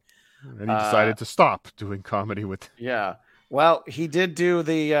movie. And he decided to stop doing comedy with. Yeah. Well, he did do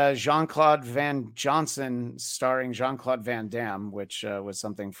the Jean-Claude Van Johnson starring Jean-Claude Van Damme, which was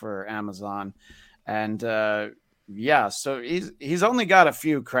something for Amazon. And so he's only got a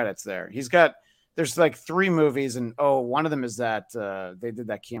few credits there. There's like 3 movies, and one of them is that they did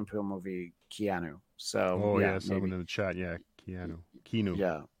that Key and Peele movie, Keanu. So someone in the chat, Keanu.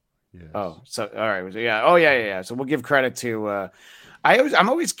 Yeah. Yes. Oh, so all right. Yeah. Oh, yeah. So we'll give credit to. I'm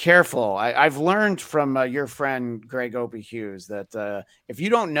always careful. I've learned from your friend Greg Opie Hughes that if you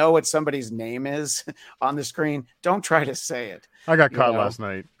don't know what somebody's name is on the screen, don't try to say it. I got caught last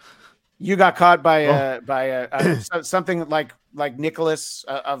night. You got caught by something like Nicholas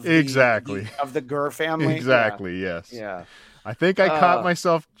of the Gurr family. Exactly. Yeah. Yes. Yeah. I think I caught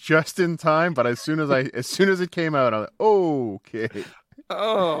myself just in time, but as soon as it came out, I'm like, okay.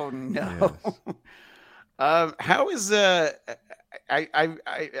 Oh no. Yes. How is I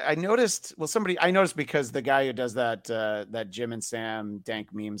noticed I noticed because the guy who does that Jim and Sam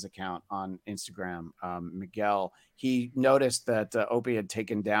dank memes account on Instagram, Miguel, he noticed that Opie had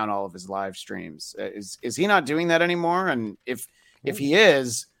taken down all of his live streams. Is he not doing that anymore? And if he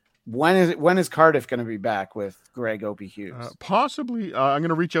is, When is Cardiff going to be back with Greg Opie Hughes? Possibly. I'm going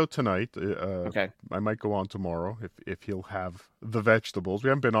to reach out tonight. Okay. I might go on tomorrow if he'll have the vegetables. We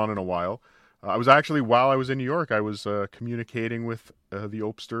haven't been on in a while. I was actually, while I was in New York, I was communicating with the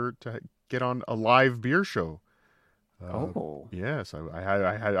Opster to get on a live beer show. Yes,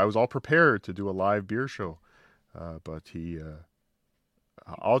 I was all prepared to do a live beer show, but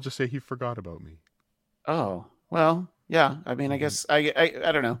I'll just say he forgot about me. Oh, well, yeah. I mean, I guess I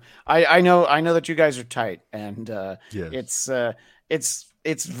don't know. I know that you guys are tight, and Yes.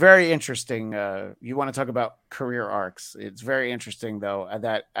 it's very interesting. You want to talk about career arcs? It's very interesting, though.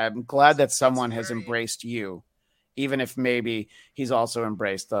 That I'm glad that someone has embraced you, even if maybe he's also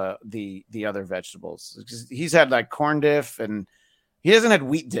embraced the other vegetables. He's had like corn diff, and he hasn't had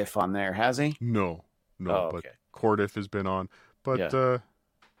wheat diff on there, has he? No. Oh, but okay. Cardiff has been on. But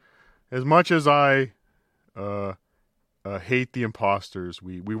as much as I hate the imposters,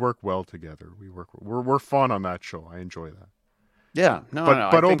 we work well together. We're fun on that show. I enjoy that. Yeah, no.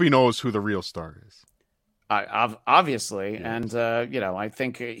 But Opie knows who the real star is. Obviously, Yes. and I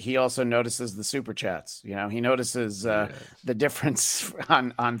think he also notices the super chats. He notices Yes. the difference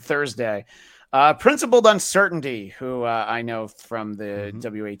on Thursday. Principled Uncertainty, who I know from the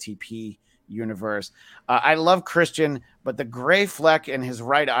WATP universe. I love Christian, but the gray fleck in his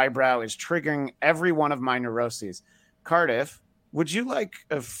right eyebrow is triggering every one of my neuroses. Cardiff, would you like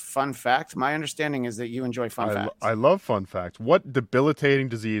a fun fact? My understanding is that you enjoy fun facts. I love fun facts. What debilitating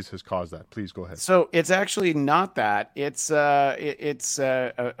disease has caused that? Please go ahead. So it's actually not that. It's a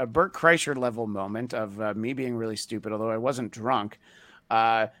Bert Kreischer level moment of me being really stupid, although I wasn't drunk.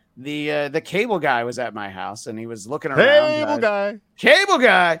 The cable guy was at my house and he was looking around. Cable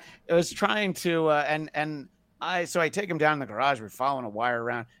guy was trying to I take him down in the garage. We're following a wire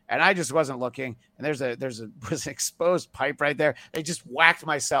around, and I just wasn't looking. And was an exposed pipe right there. I just whacked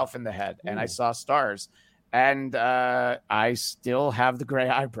myself in the head, and I saw stars. And I still have the gray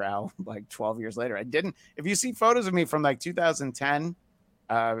eyebrow, like 12 years later. I didn't. If you see photos of me from like 2010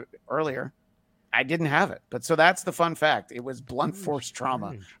 earlier, I didn't have it. But so that's the fun fact. It was blunt force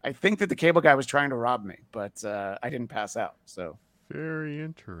trauma. I think that the cable guy was trying to rob me, but I didn't pass out. So very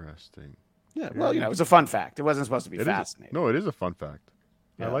interesting. Yeah, well, it was a fun fact. It wasn't supposed to be fascinating. No, it is a fun fact.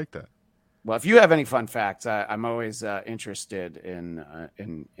 Yeah. I like that. Well, if you have any fun facts, I'm always interested in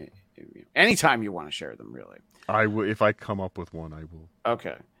anytime you want to share them. Really, I will. If I come up with one, I will.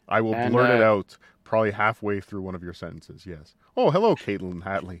 Okay. I will blurt it out probably halfway through one of your sentences. Yes. Oh, hello, Caitlin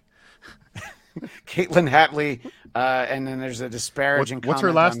Hatley. Caitlin Hatley, and then there's a disparaging. What's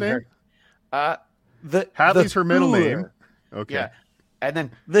her last name? Hatley's her middle name. Okay. Yeah. And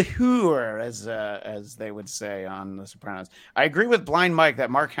then the whoer, as they would say on The Sopranos. I agree with Blind Mike that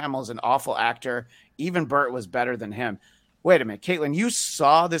Mark Hamill is an awful actor. Even Bert was better than him. Wait a minute, Caitlin, you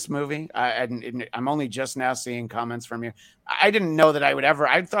saw this movie? I'm only just now seeing comments from you. I didn't know that I would ever.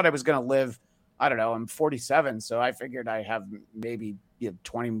 I thought I was going to live. I don't know. I'm 47, so I figured I have maybe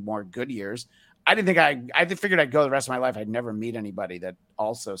 20 more good years. I figured I'd go the rest of my life. I'd never meet anybody that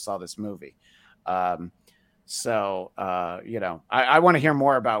also saw this movie. I want to hear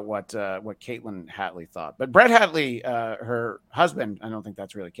more about what Caitlin Hatley thought. But Brett Hatley, her husband, I don't think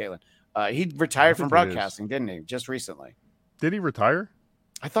that's really Caitlin. He retired from broadcasting, didn't he? Just recently. Did he retire?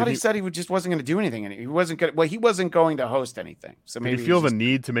 I thought he said he just wasn't going to do anything. He wasn't going to host anything. So maybe did he feel the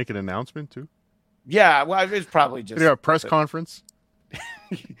need to make an announcement too? Yeah, well, it was probably just a press conference.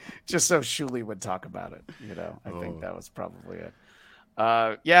 Just so Shuley would talk about it. I think that was probably it.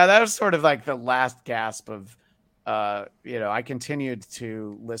 That was sort of like the last gasp of, I continued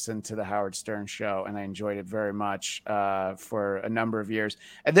to listen to the Howard Stern show and I enjoyed it very much for a number of years.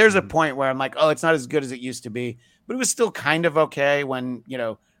 And there's a point where I'm like, oh, it's not as good as it used to be, but it was still kind of okay when,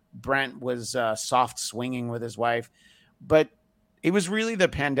 Brent was soft swinging with his wife. But it was really the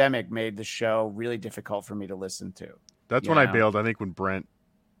pandemic made the show really difficult for me to listen to. That's when I bailed. I think when Brent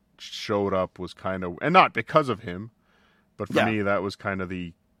showed up was kind of, and not because of him, but for me, that was kind of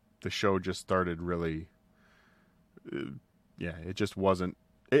the show just started really, it just wasn't.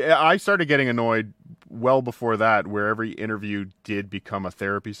 I started getting annoyed well before that, where every interview did become a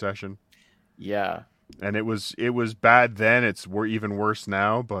therapy session. Yeah. And it was bad then. We're even worse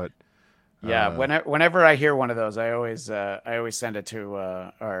now, but. Whenever I hear one of those, I always send it to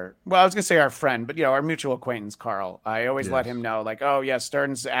I was gonna say our friend, but our mutual acquaintance Carl. I always let him know, like, oh yeah,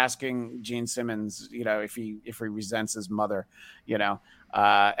 Stern's asking Gene Simmons, if he resents his mother,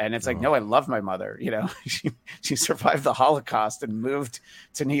 and it's like, no, I love my mother. She survived the Holocaust and moved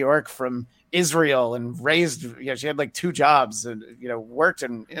to New York from Israel and raised. She had like 2 jobs and worked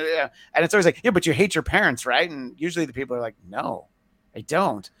and it's always like, yeah, but you hate your parents, right? And usually the people are like, no, I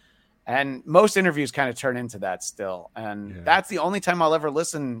don't. And most interviews kind of turn into that still. And that's the only time I'll ever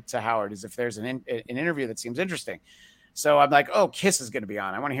listen to Howard is if there's an interview that seems interesting. So I'm like, oh, Kiss is going to be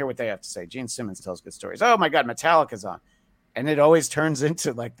on. I want to hear what they have to say. Gene Simmons tells good stories. Oh my God, Metallica's on. And it always turns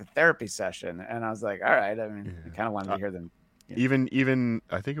into like the therapy session. And I was like, all right. I mean, I kind of wanted to hear them. Even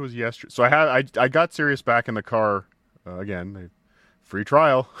I think it was yesterday. So I got Sirius back in the car again. Free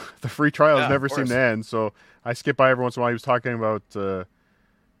trial. The free trials never seem to end. So I skip by every once in a while. He was talking about the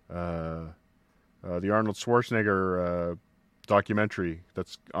Arnold Schwarzenegger documentary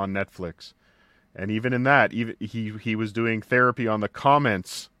that's on Netflix, and even in that, he was doing therapy on the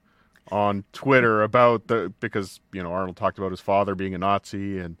comments on Twitter about because Arnold talked about his father being a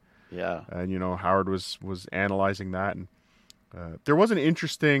Nazi, and Howard was analyzing that, and there was an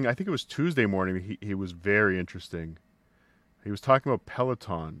interesting. I think it was Tuesday morning. He was very interesting. He was talking about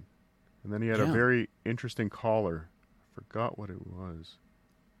Peloton, and then he had a very interesting caller. I forgot what it was.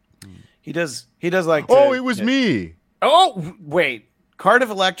 He does like. It was me. Oh, wait.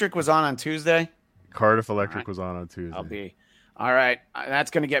 Cardiff Electric was on Tuesday. Cardiff Electric was on Tuesday. I'll be. All right. That's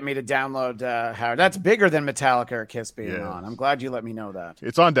going to get me to download Howard. That's bigger than Metallica or Kiss being on. I'm glad you let me know that.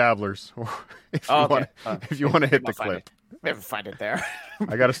 It's on Dabblers. If you want to hit the clip. Maybe find it there.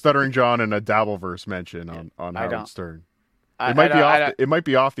 I got a Stuttering John and a Dabbleverse mention on Howard Stern. It might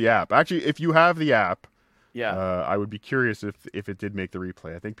be off the app. Actually, if you have the app, I would be curious if it did make the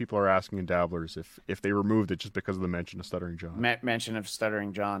replay. I think people are asking in Dabblers if they removed it just because of the mention of Stuttering John. Mention of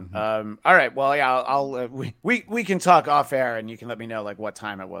Stuttering John. Mm-hmm. All right. Well, I'll we can talk off air, and you can let me know like what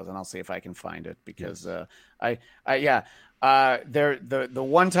time it was, and I'll see if I can find it because the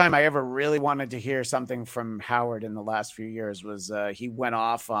one time I ever really wanted to hear something from Howard in the last few years was he went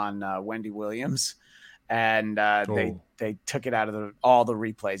off on Wendy Williams. And they took it out of all the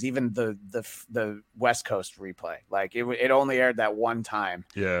replays, even the West Coast replay. Like it only aired that one time.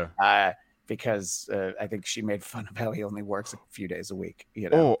 Yeah. Because I think she made fun of how he only works a few days a week.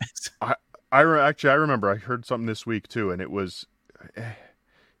 I remember I heard something this week too, and it was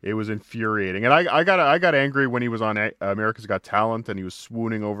infuriating. And I got angry when he was on America's Got Talent and he was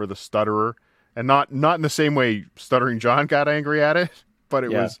swooning over the stutterer, and not in the same way Stuttering John got angry at it, but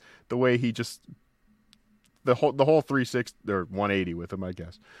it was the way he just. The whole 360 or 180 with him, I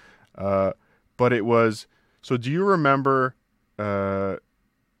guess. But it was. So do you remember? I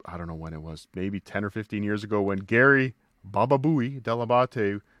don't know when it was. Maybe 10 or 15 years ago, when Gary Baba Booey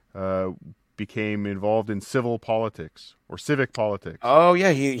Delabate became involved in civil politics or civic politics. Oh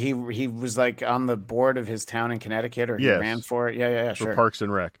yeah, he was like on the board of his town in Connecticut, or he ran for it. Yeah, for sure. Parks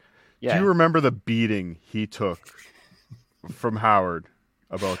and Rec. Yeah. Do you remember the beating he took from Howard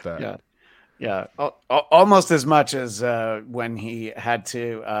about that? Yeah. Yeah, almost as much as when he had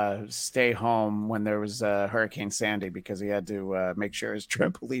to stay home when there was Hurricane Sandy because he had to make sure his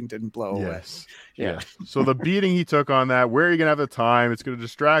trampoline didn't blow away. Yeah. So the beating he took on that, where are you going to have the time? It's going to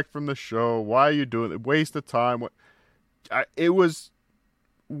distract from the show. Why are you doing it? Waste of time. It was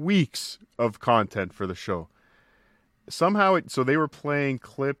weeks of content for the show. Somehow, so they were playing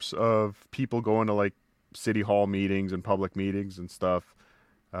clips of people going to like city hall meetings and public meetings and stuff.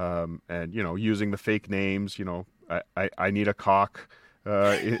 And using the fake names, I need a cock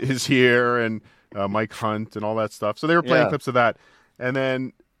is here, and Mike Hunt and all that stuff. So they were playing clips of that, and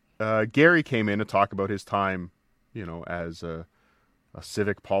then Gary came in to talk about his time, as a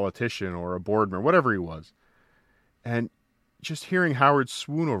civic politician or a board member, whatever he was, and just hearing Howard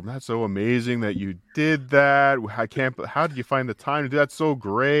swoon over him. That's so amazing that you did that. How did you find the time to do that? So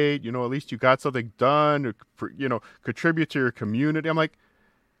great. At least you got something done. Contribute to your community. I'm like.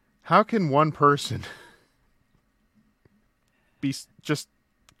 How can one person be just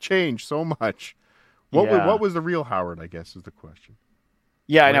change so much? What was the real Howard, I guess, is the question.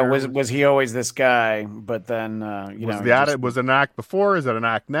 Yeah, I know. Was he always this guy? But then, was it an act before? Is it an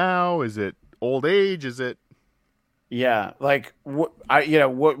act now? Is it old age? Is it? Yeah, like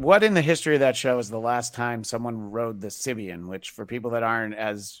what in the history of that show is the last time someone rode the Sibian? Which, for people that aren't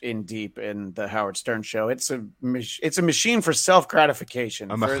as in deep in the Howard Stern show, it's a machine for self gratification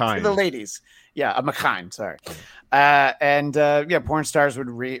for the ladies. Yeah, a machine. Sorry, porn stars would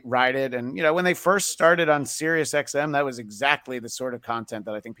ride it, and when they first started on Sirius XM, that was exactly the sort of content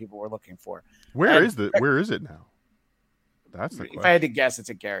that I think people were looking for. Where is it now? That's the question. If I had to guess, it's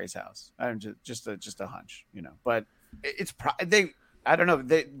at Gary's house. I'm just a hunch, but. It's I don't know.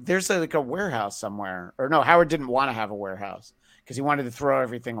 There's like a warehouse somewhere, or no? Howard didn't want to have a warehouse because he wanted to throw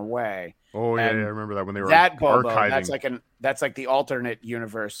everything away. Oh yeah, I remember that when they were that Bobo. archiving. That's like the alternate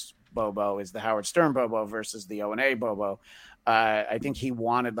universe Bobo is the Howard Stern Bobo versus the O&A Bobo. I think he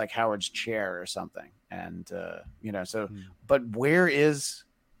wanted like Howard's chair or something, and but where is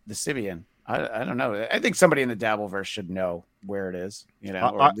The Sibian. I don't know. I think somebody in the Dabbleverse should know where it is,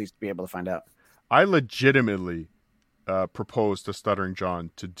 or at least be able to find out. I legitimately proposed to Stuttering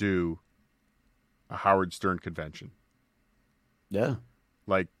John to do a Howard Stern convention. Yeah.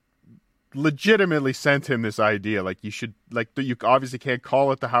 Like, legitimately sent him this idea. Like, you should, like, you obviously can't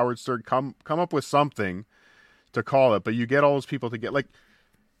call it the Howard Stern. Come up with something to call it, but you get all those people to get, like,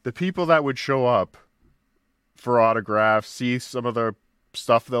 the people that would show up for autographs, see some of the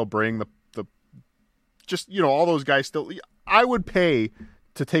stuff they'll bring, the just, all those guys still. I would pay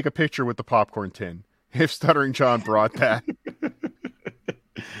to take a picture with the popcorn tin if Stuttering John brought that.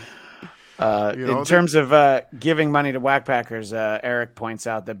 In terms of giving money to Whackpackers, Eric points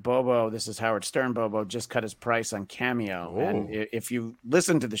out that Bobo, this is Howard Stern Bobo, just cut his price on Cameo. Oh. And if you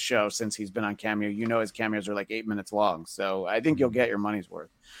listen to the show since he's been on Cameo, his cameos are like 8 minutes long. So I think you'll get your money's worth.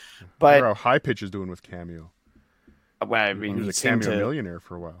 But I wonder how High Pitch is doing with Cameo. Well, I mean, he was a Cameo millionaire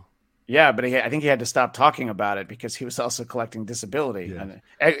for a while. Yeah, but I think he had to stop talking about it because he was also collecting disability. Yeah.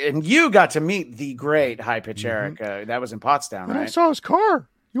 And you got to meet the great High Pitch Eric. That was in Pottstown, right? I saw his car.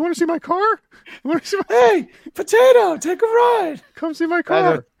 You want to see my car? You want to see Hey, Potato, take a ride. Come see my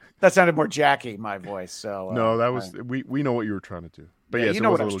car. That sounded more Jackie, my voice. So no, that was we know what you were trying to do. But yes, it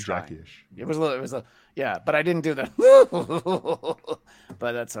was a little Jackie-ish. It was a little, but I didn't do the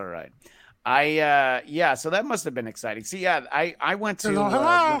but that's all right. So that must have been exciting. See, I went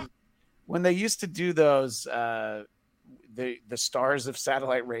to when they used to do those the Stars of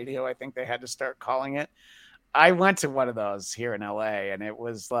Satellite Radio, I think they had to start calling it. I went to one of those here in LA, and it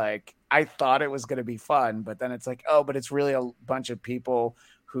was like, I thought it was going to be fun, but then it's like, oh, but it's really a bunch of people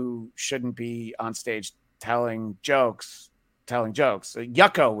who shouldn't be on stage telling jokes. So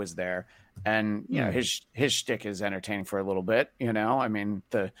Yucko was there, and his shtick is entertaining for a little bit. I mean,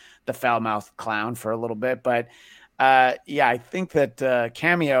 the foul-mouthed clown for a little bit, but I think that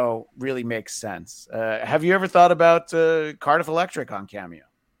Cameo really makes sense. Have you ever thought about Cardiff Electric on Cameo?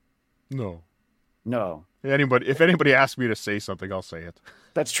 No. If anybody asks me to say something, I'll say it.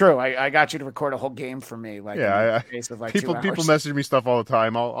 That's true. I got you to record a whole game for me. Like, in the space of like people 2 hours. People message me stuff all the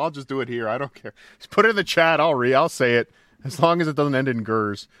time. I'll just do it here. I don't care. Just put it in the chat. I'll say it as long as it doesn't end in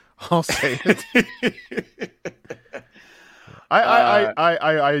gers. I'll say it.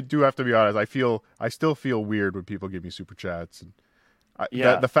 I do have to be honest. I still feel weird when people give me super chats, and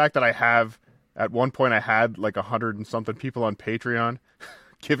the fact that I have at one point I had like 100 and something people on Patreon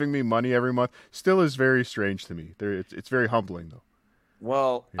giving me money every month still is very strange to me. It's very humbling though.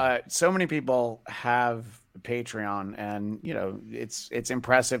 Well, so many people have Patreon, and it's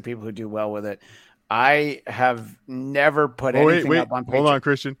impressive. People who do well with it. I have never put anything up on Patreon. Hold on,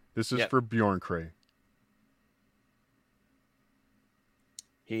 Christian. This is for Bjorn Cray.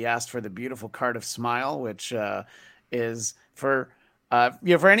 He asked for the beautiful Cardiff smile, which is for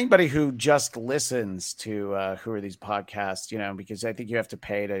anybody who just listens to who are these podcasts, because I think you have to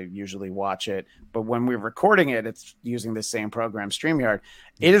pay to usually watch it. But when we're recording it, it's using the same program, StreamYard.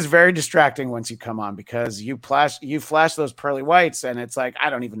 It is very distracting once you come on because you flash those pearly whites, and it's like I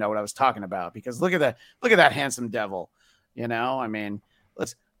don't even know what I was talking about because look at that handsome devil. I mean,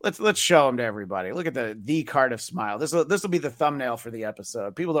 let's show him to everybody. Look at the Cardiff smile. This will be the thumbnail for the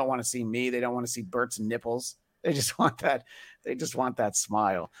episode. People don't want to see me. They don't want to see Bert's nipples. They just want that. They just want that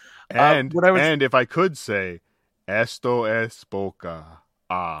smile. And if I could say, esto es boca.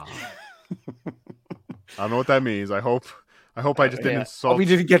 I don't know what that means. I hope I just didn't insult. Hope you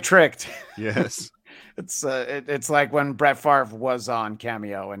didn't get tricked. Yes. It's like when Brett Favre was on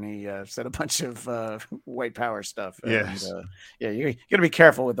Cameo and he said a bunch of white power stuff. Yes. And, you got to be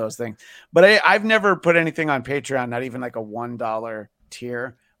careful with those things. But I've never put anything on Patreon, not even like a $1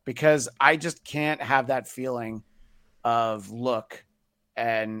 tier, because I just can't have that feeling of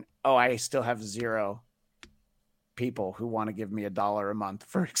I still have 0 people who want to give me $1 a month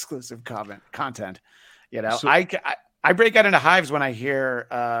for exclusive content. So, I break out into hives when I hear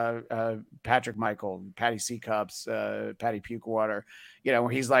Patrick Michael, Patty C Cups, Patty Pukewater, where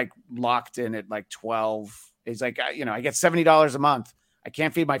he's like locked in at like 12. He's like, I get $70 a month. I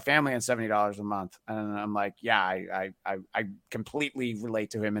can't feed my family on $70 a month. And I'm like, I completely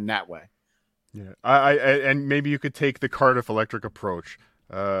relate to him in that way. Yeah. And maybe you could take the Cardiff Electric approach.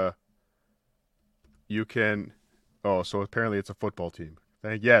 You can. Oh, so apparently it's a football team.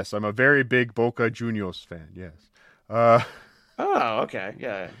 Yes, I'm a very big Boca Juniors fan. Yes. Okay.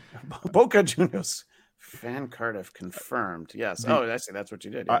 Yeah. Boca Juniors fan Cardiff confirmed. Yes. I see. That's what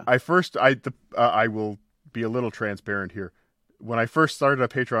you did. Yeah. I will be a little transparent here. When I first started a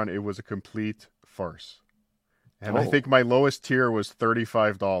Patreon, it was a complete farce. And I think my lowest tier was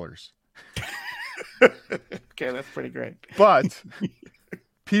 $35. Okay. That's pretty great. But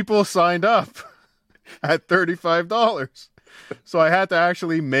people signed up at $35. So I had to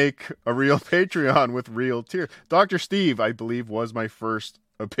actually make a real Patreon with real tiers. Dr. Steve, I believe, was my first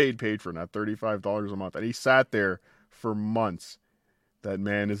paid patron at $35 a month. And he sat there for months. That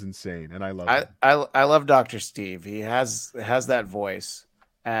man is insane. And I love him. I love Dr. Steve. He has that voice.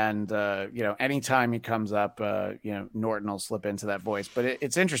 And, anytime he comes up, Norton will slip into that voice. But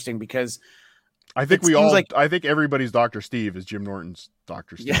it's interesting because I think I think everybody's Dr. Steve is Jim Norton's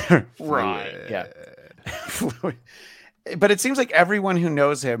Dr. Steve. Yeah, right. Yeah. But it seems like everyone who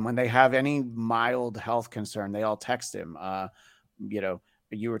knows him, when they have any mild health concern, they all text him.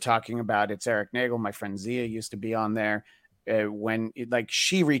 You were talking about it's Eric Nagel. My friend Zia used to be on there.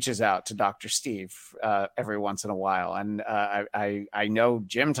 She reaches out to Dr. Steve every once in a while. And I know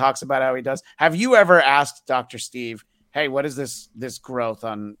Jim talks about how he does. Have you ever asked Dr. Steve, hey, what is this growth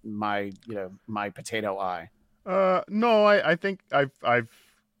on my potato eye? No, I think I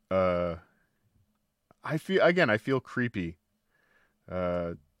feel creepy.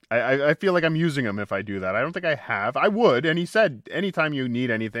 I feel like I'm using him if I do that. I don't think I have. I would. And he said, anytime you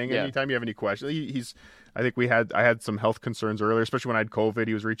need anything, anytime you have any questions, I had some health concerns earlier, especially when I had COVID.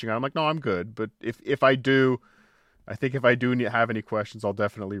 He was reaching out. I'm like, no, I'm good. But if I do have any questions, I'll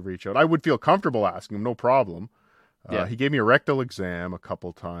definitely reach out. I would feel comfortable asking him, no problem. He gave me a rectal exam a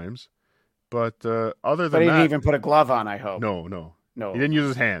couple times, but other than that, he didn't even put a glove on. I hope. No. He didn't use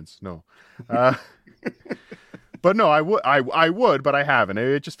his hands. No. But no, I would, but I haven't.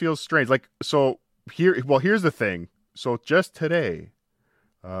 It just feels strange. Like, so here's the thing. So just today,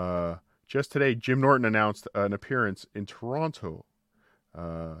 Jim Norton announced an appearance in Toronto,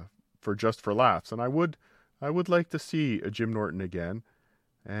 for Just for Laughs. And I would like to see a Jim Norton again.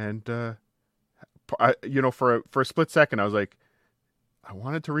 And, for a split second, I was like, I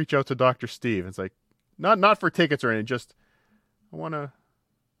wanted to reach out to Dr. Steve. It's like, not for tickets or anything, just, I want to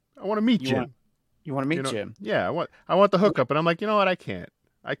meet Jim. You want to meet Jim? Yeah, I want the hookup, and I'm like, you know what? I can't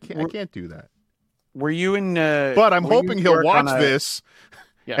do that. Were you in? But I'm hoping he'll watch this,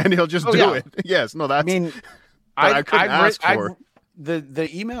 and he'll just do it. Yes, no, that's. I mean, I couldn't ask for the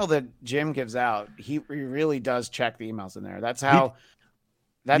email that Jim gives out. He really does check the emails in there. That's how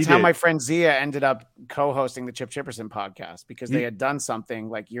my friend Zia ended up co-hosting the Chip Chipperson podcast, because they had done something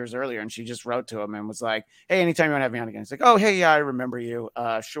like years earlier, and she just wrote to him and was like, "Hey, anytime you want to have me on again." It's like, "Oh, hey, yeah, I remember you.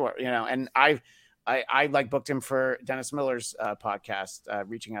 Sure." And I booked him for Dennis Miller's podcast,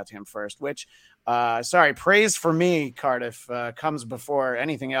 reaching out to him first, which, praise for me, Cardiff, comes before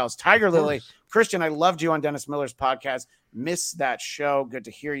anything else. Tiger Lily, Christian, I loved you on Dennis Miller's podcast. Miss that show. Good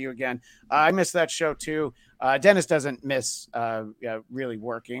to hear you again. I miss that show too. Dennis doesn't miss really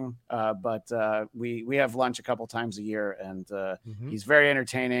working, but we have lunch a couple times a year, and he's very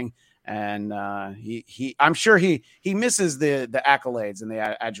entertaining. And I'm sure he misses the accolades and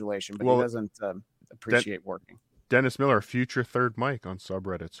the adulation, but he doesn't appreciate working. Dennis Miller, future third mic on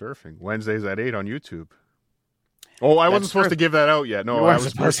Subreddit Surfing, Wednesdays at 8 on YouTube. Oh, I wasn't supposed to give that out yet. No, we're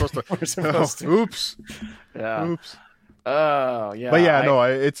supposed to. Oops. Yeah. Oops. Oh, yeah. But yeah,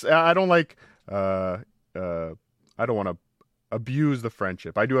 I don't like. I don't want to abuse the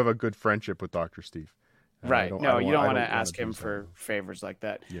friendship. I do have a good friendship with Dr. Steve. Right. No, you don't want to ask him for favors like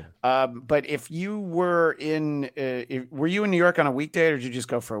that. Yeah. But if you were were you in New York on a weekday, or did you just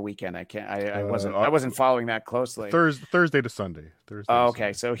go for a weekend? I wasn't following that closely. Thursday to Sunday.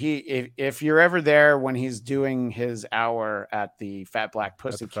 Okay. So if you're ever there when he's doing his hour at the Fat Black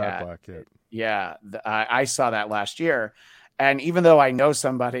Pussycat, I saw that last year. And even though I know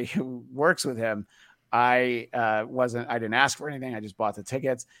somebody who works with him, I didn't ask for anything. I just bought the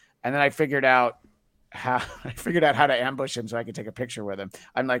tickets, and then I figured out how to ambush him so I could take a picture with him.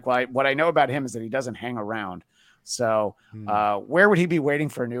 I'm like, well, what I know about him is that he doesn't hang around. So where would he be waiting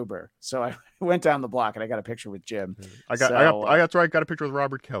for an Uber? So I went down the block and I got a picture with Jim. I got a picture with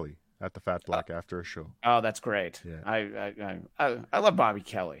Robert Kelly at the Fat Black after a show. Oh, that's great. Yeah. I love Bobby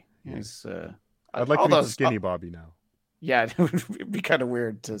Kelly. He's I'd like to meet skinny Bobby now. Yeah, it would be kind of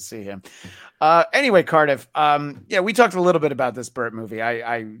weird to see him. Anyway, Cardiff. We talked a little bit about this Bert movie.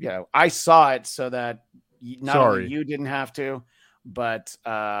 I saw it so that not only you didn't have to, but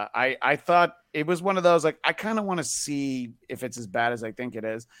I thought it was one of those, like, I kind of want to see if it's as bad as I think it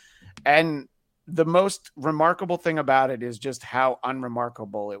is. And the most remarkable thing about it is just how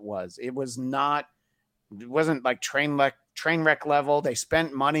unremarkable it was. It wasn't like train wreck level. They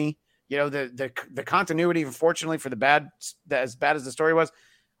spent money. The continuity, unfortunately, for as bad as the story was,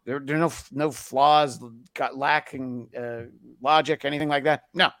 there are no flaws, lacking logic, anything like that.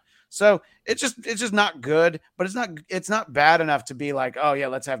 No. So it's just not good, but it's not bad enough to be like, oh yeah,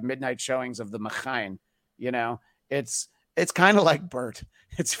 let's have midnight showings of the Machain. it's kind of like Bert.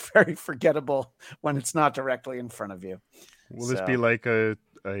 It's very forgettable when it's not directly in front of you. Will this be like a?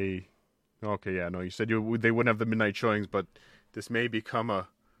 Okay, yeah, no. You said they wouldn't have the midnight showings, but this may become a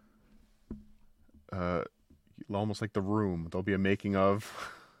almost like The Room. There'll be a making of.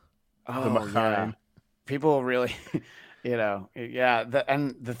 Yeah. People really, yeah.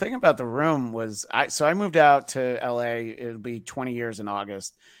 And the thing about The Room was, I moved out to LA. It'll be 20 years in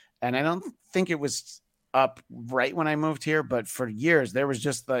August, and I don't think it was up right when I moved here, but for years there was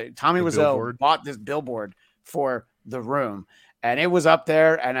just Tommy Wiseau bought this billboard for The Room, and it was up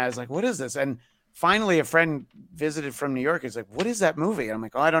there, and I was like, what is this? And finally a friend visited from New York. He's like, what is that movie? And I'm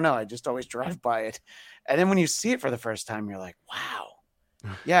like, oh, I don't know, I just always drive by it. And then when you see it for the first time, you're like, wow.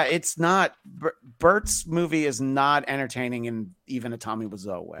 Yeah, it's not, Bert's movie is not entertaining in even a Tommy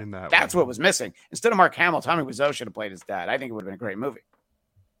Wiseau way. That's what was missing. Instead of Mark Hamill, Tommy Wiseau should have played his dad. I think it would have been a great movie.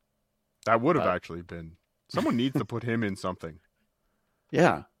 That would have actually been. Someone needs to put him in something.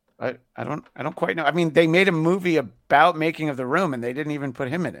 Yeah. I don't quite know. I mean, they made a movie about making of The Room, and they didn't even put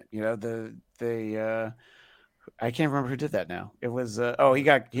him in it. I can't remember who did that now. It was he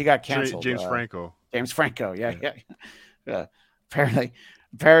got canceled. James Franco. James Franco. Yeah.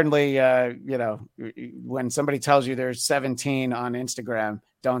 Apparently, when somebody tells you they're 17 on Instagram,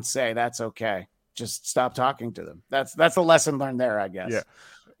 don't say that's okay. Just stop talking to them. That's a lesson learned there, I guess. Yeah.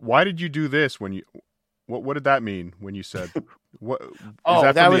 Why did you do this when you? What did that mean when you said? What?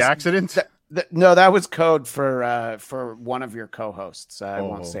 That from the accident? No, that was code for one of your co-hosts. I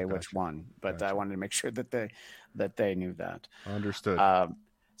won't say which one, but I wanted to make sure that they knew that. Understood.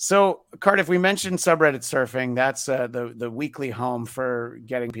 So, Cardiff, we mentioned subreddit surfing. That's the weekly home for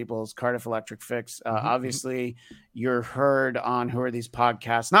getting people's Cardiff Electric fix. Obviously, you're heard on Who Are These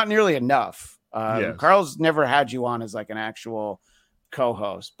Podcasts? Not nearly enough. Yes. Carl's never had you on as like an actual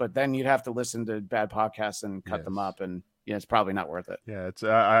co-host, but then you'd have to listen to bad podcasts and cut them up, and it's probably not worth it. Yeah, it's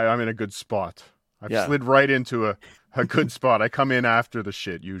I'm in a good spot. I've slid right into a good spot. I come in after the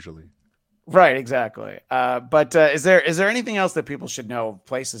shit usually. Right, exactly. But is there anything else that people should know?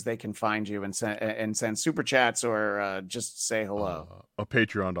 Places they can find you and send super chats or just say hello.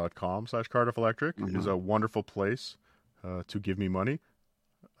 Patreon.com/Cardiff Electric is a wonderful place to give me money.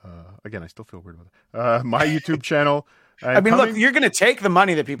 Again, I still feel weird about it. My YouTube channel. Look, you're going to take the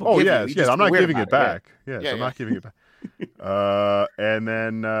money that people give you. Yes, I'm not giving it back. I'm not giving it back. And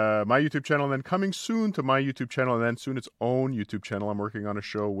then my YouTube channel, and then coming soon to my YouTube channel, and then soon its own YouTube channel. I'm working on a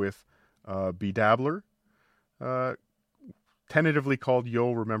show with B-Dabbler, tentatively called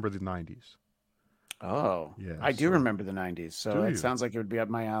Yo Remember the 90s. Oh, yeah, I do remember the 90s, so it sounds like it would be up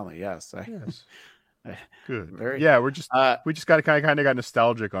my alley. Yes. Good. We just got kind of got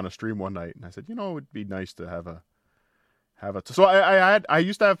nostalgic on a stream one night, and I said, it would be nice to have a. So I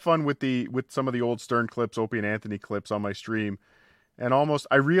used to have fun with some of the old Stern clips, Opie and Anthony clips on my stream, and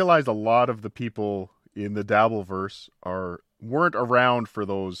I realized a lot of the people in the Dabbleverse weren't around for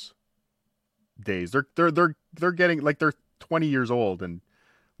those days. They're getting like they're 20 years old and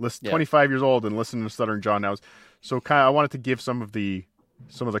 25 years old and listening to Stuttering John now. So I wanted to give some of the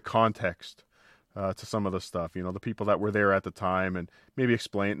context to some of the stuff, the people that were there at the time, and maybe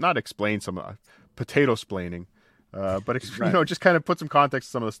not explain some potato splaining. But just kind of put some context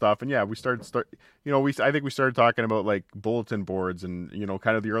to some of the stuff, and I think we started talking about like bulletin boards and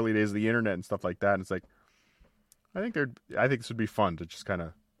kind of the early days of the internet and stuff like that. And it's like, I think this would be fun to just kind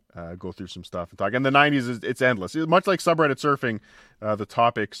of go through some stuff and talk. And the 90s it's endless, much like subreddit surfing. The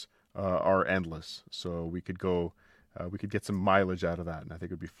topics are endless, so we could get some mileage out of that, and I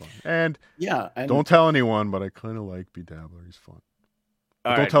think it'd be fun. And don't tell anyone, but I kind of like B-Dabbler. He's fun.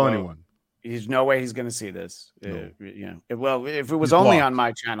 Don't tell anyone. There's no way he's going to see this. No. Well, if it was only on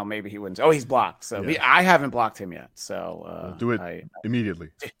my channel, maybe he wouldn't. Oh, he's blocked. So I haven't blocked him yet. So do it immediately.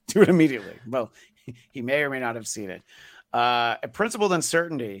 Do it immediately. Well, he may or may not have seen it. Principled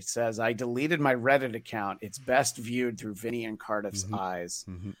Uncertainty says, I deleted my Reddit account. It's best viewed through Vinnie and Cardiff's eyes.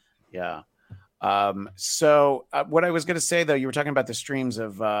 Mm-hmm. Yeah. So what I was going to say, though, you were talking about the streams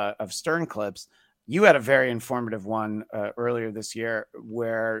of Stern clips. You had a very informative one earlier this year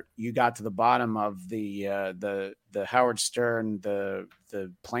where you got to the bottom of the Howard Stern, the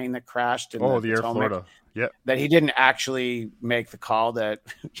plane that crashed. In the Air Florida. Yeah. That he didn't actually make the call, that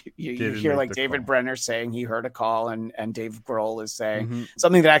you hear like David Brenner saying he heard a call and Dave Grohl is saying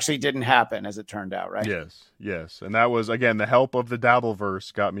something that actually didn't happen, as it turned out. Right. Yes. And that was, again, the help of the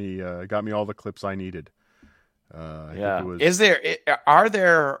Dabbleverse got me all the clips I needed. Are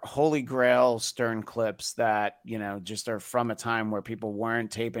there holy grail Stern clips that just are from a time where people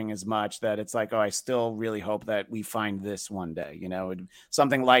weren't taping as much, that it's like, I still really hope that we find this one day,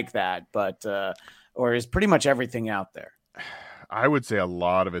 something like that, but or is pretty much everything out there? I would say a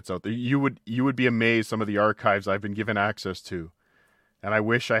lot of it's out there. You would be amazed some of the archives I've been given access to, and I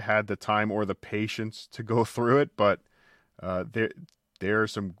wish I had the time or the patience to go through it. But there are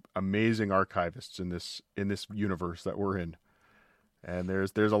some amazing archivists in this universe that we're in, and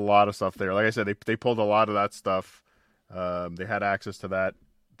there's a lot of stuff there. Like I said, they pulled a lot of that stuff. They had access to that.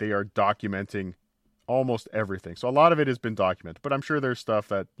 They are documenting almost everything, so a lot of it has been documented. But I'm sure there's stuff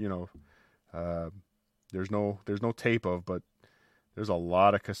that there's no tape of, but there's a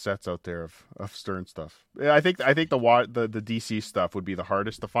lot of cassettes out there of Stern stuff. Yeah, I think the DC stuff would be the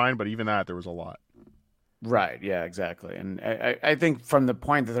hardest to find, but even that there was a lot. Right. Yeah, exactly. And I think from the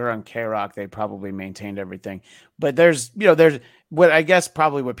point that they're on K-Rock, they probably maintained everything. But there's what I guess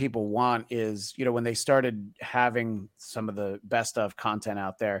probably what people want is, when they started having some of the best of content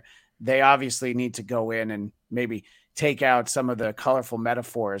out there, they obviously need to go in and maybe take out some of the colorful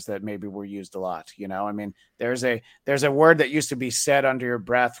metaphors that maybe were used a lot. I mean, there's a word that used to be said under your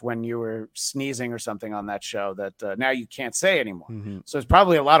breath when you were sneezing or something on that show that now you can't say anymore. Mm-hmm. So it's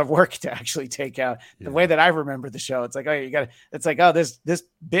probably a lot of work to actually take out the way that I remember the show. It's like, this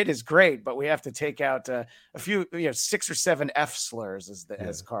bit is great, but we have to take out a few, 6 or 7 F slurs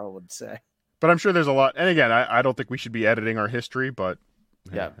as Carl would say. But I'm sure there's a lot. And again, I don't think we should be editing our history, but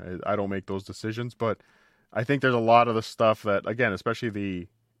I don't make those decisions, but I think there's a lot of the stuff that, again, especially the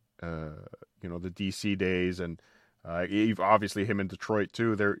DC days, and obviously him in Detroit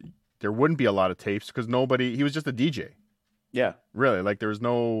too. There wouldn't be a lot of tapes because he was just a DJ. Yeah, really. Like there was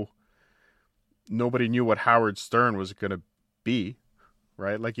nobody knew what Howard Stern was going to be,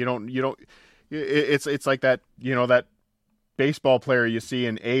 right? Like you don't. It's like that. That baseball player you see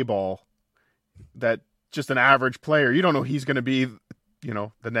in A-ball, that just an average player. You don't know he's going to be,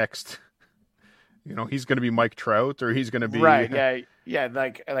 the next. He's going to be Mike Trout, or he's going to be right. Yeah.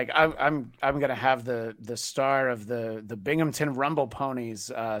 Like I'm going to have the star of the Binghamton Rumble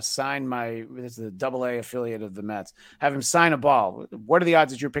Ponies sign this is the AA affiliate of the Mets. Have him sign a ball. What are the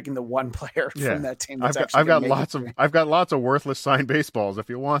odds that you're picking the one player from that team? I've got lots of worthless signed basemballs if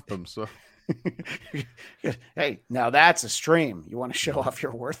you want them. So. Hey, now that's a stream. You want to show off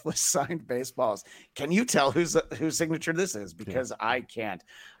your worthless signed baseballs? Can you tell whose signature this is? Because I can't.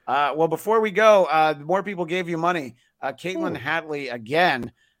 Well, before we go, more people gave you money. Caitlin Hatley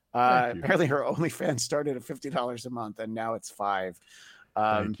again. Apparently, her OnlyFans started at $50 a month, and now it's $5.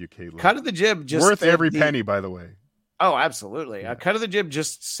 Thank you, Caitlin. Cut of the Jib just worth every penny, by the way. Oh, absolutely. Yeah. Cut of the Jib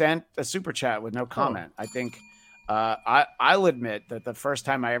just sent a super chat with no comment. I think. I'll admit that the first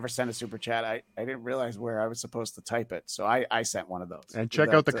time I ever sent a super chat, I didn't realize where I was supposed to type it. So I sent one of those. And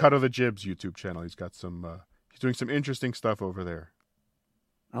check out the Cut of the Jib's YouTube channel. He's got he's doing some interesting stuff over there.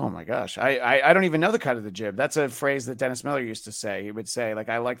 Oh my gosh. I don't even know the cut of the jib. That's a phrase that Dennis Miller used to say. He would say, like,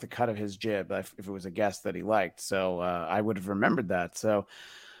 I like the cut of his jib if it was a guest that he liked. So I would have remembered that. So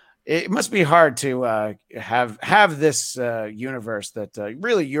it must be hard to have this universe that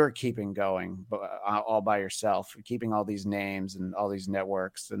really you're keeping going all by yourself, keeping all these names and all these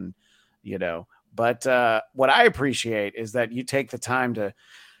networks and, but what I appreciate is that you take the time to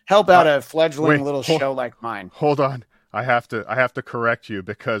help out a fledgling little show like mine. Hold on. I have to correct you,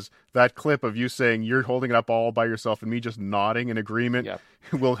 because that clip of you saying you're holding it up all by yourself and me just nodding in agreement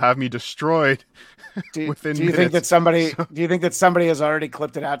will have me destroyed within minutes. Do you think that somebody has already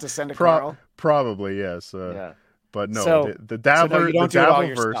clipped it out to send to Carl? Probably, yes. But no, the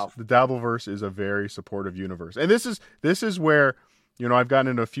Dabbleverse is a very supportive universe. And this is where, I've gotten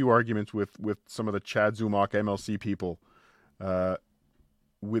into a few arguments with some of the Chad Zumach MLC people.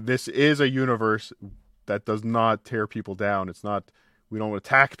 This is a universe that does not tear people down. It's not, we don't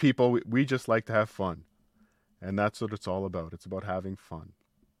attack people. We just like to have fun. And that's what it's all about. It's about having fun.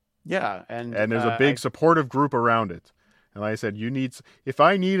 Yeah. And there's a big supportive group around it. And like I said, if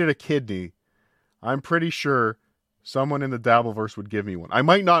I needed a kidney, I'm pretty sure someone in the Dabbleverse would give me one. I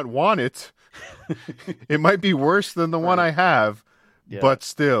might not want it. It might be worse than the one I have, but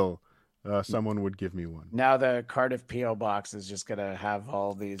still, someone would give me one. Now the Cardiff P.O. box is just going to have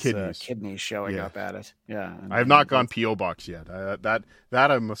all these kidneys showing up at it. Yeah. I have not gone P.O. box yet. That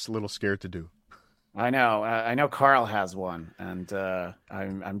I'm a little scared to do. I know. I know Carl has one, and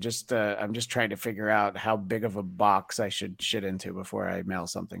I'm just trying to figure out how big of a box I should shit into before I mail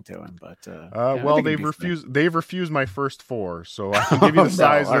something to him. But they've refused my first 4, so I can give you the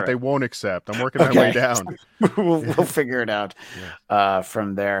size that they won't accept. I'm working my way down. We'll figure it out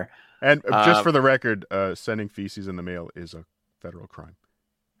from there. And just for the record, sending feces in the mail is a federal crime.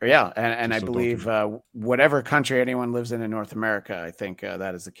 Yeah, and I believe whatever country anyone lives in North America, I think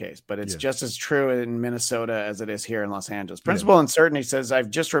that is the case. But it's just as true in Minnesota as it is here in Los Angeles. Principal Uncertainty says,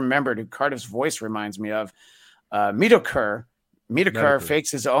 I've just remembered who Cardiff's voice reminds me of. Mitokur Metokur.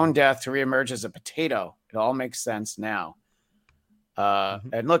 fakes his own death to reemerge as a potato. It all makes sense now.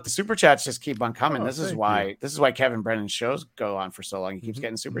 And look, the super chats just keep on coming. This is why Kevin Brennan's shows go on for so long. He keeps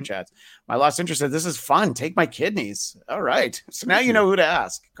getting super chats. My lost interest said, "This is fun. Take my kidneys." All right, so now you know who to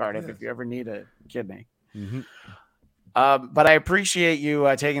ask, Cardiff, if you ever need a kidney. But I appreciate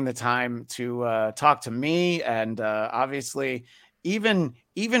you taking the time to talk to me, and obviously, even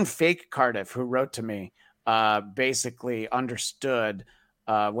fake Cardiff, who wrote to me, basically understood.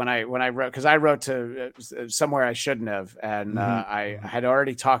 When I wrote, because I wrote to somewhere I shouldn't have, and I had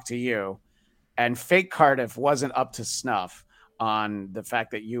already talked to you, and fake Cardiff wasn't up to snuff on the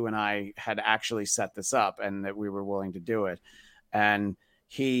fact that you and I had actually set this up and that we were willing to do it. And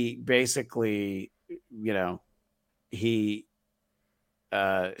he basically, so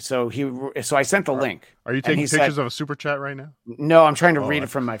I sent the link. Are you taking pictures of a super chat right now? No, I'm trying to read it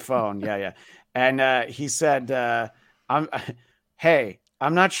from my phone. Yeah. And he said, hey,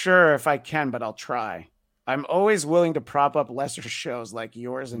 I'm not sure if I can, but I'll try. I'm always willing to prop up lesser shows like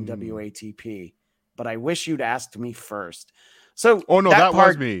yours and WATP, but I wish you'd asked me first. So, that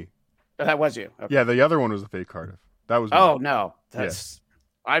was me. That was you. Okay. Yeah, the other one was the fake Cardiff. That was me. Oh no, that's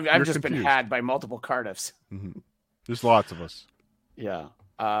I've just confused. Been had by multiple Cardiffs. There's lots of us. Yeah.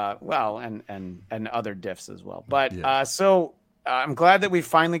 Well, and other diffs as well. But so I'm glad that we've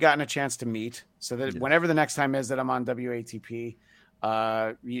finally gotten a chance to meet, so that whenever the next time is that I'm on WATP.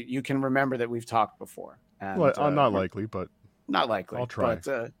 You can remember that we've talked before. And, not likely, but not likely. I'll try.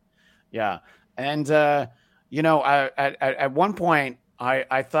 But, yeah. And, at one point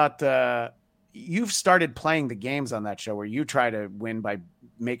I thought, you've started playing the games on that show where you try to win by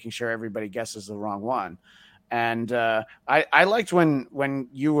making sure everybody guesses the wrong one. And, I liked when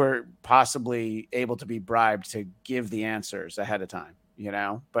you were possibly able to be bribed to give the answers ahead of time,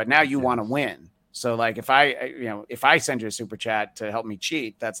 but now you want to win. So like if I send you a super chat to help me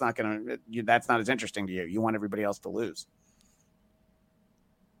cheat, that's not as interesting to you. You want everybody else to lose.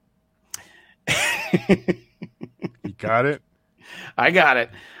 You got it. I got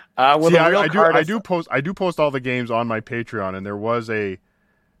it. I do post all the games on my Patreon, and there was a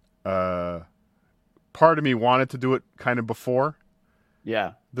part of me wanted to do it kind of before.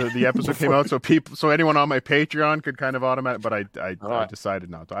 Yeah. The episode came out, so anyone on my Patreon could kind of automatic, but I decided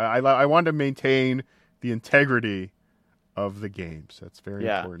not to. I wanted to maintain the integrity of the games. That's very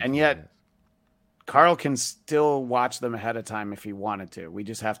important. And yet, Carl can still watch them ahead of time if he wanted to. We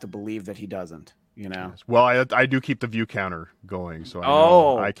just have to believe that he doesn't. Yes. Well, I do keep the view counter going,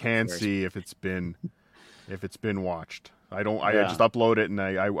 so I can see if it's been watched. I don't. I just upload it and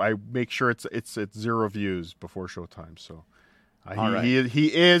I make sure it's 0 views before showtime. So.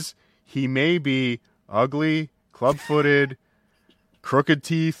 He may be ugly, club-footed, crooked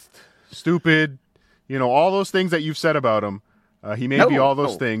teeth, stupid, all those things that you've said about him. He may be all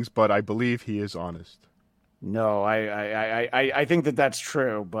those things, but I believe he is honest. No, I think that's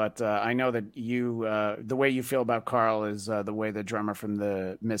true, but I know that you, the way you feel about Carl is the way the drummer from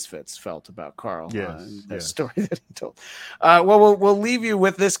the Misfits felt about Carl. The story that he told. Well, we'll leave you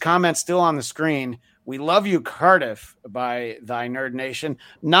with this comment still on the screen. We love you, Cardiff, by Thy Nerd Nation.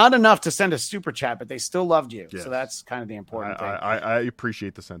 Not enough to send a super chat, but they still loved you. Yes. So that's kind of the important thing. I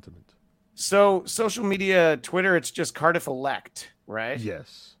appreciate the sentiment. So social media, Twitter, it's just Cardiff Elect, right?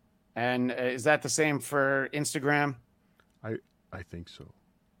 Yes. And is that the same for Instagram? I think so.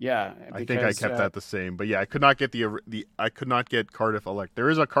 Yeah, I think I kept that the same. But yeah, I could not get I could not get Cardiff Elect.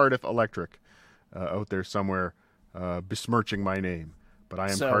 There is a Cardiff Electric out there somewhere besmirching my name. But I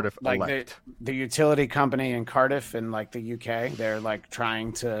am Cardiff Elect. The utility company in Cardiff in like the UK, they're like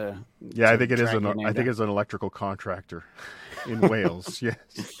trying to. Yeah, I think it is. I think it's an electrical contractor in Wales. Yes.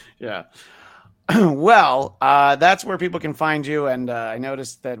 Yeah. Well, that's where people can find you. And I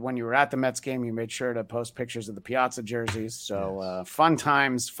noticed that when you were at the Mets game, you made sure to post pictures of the Piazza jerseys. So fun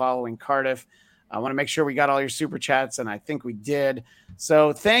times following Cardiff. I want to make sure we got all your super chats, and I think we did.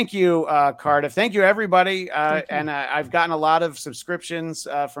 So thank you, Cardiff. Thank you, everybody. And I've gotten a lot of subscriptions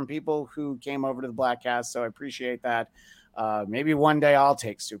from people who came over to the Bladtcast, so I appreciate that. Maybe one day I'll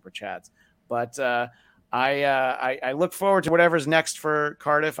take super chats. But I look forward to whatever's next for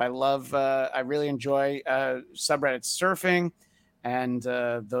Cardiff. I really enjoy Subreddit Surfing and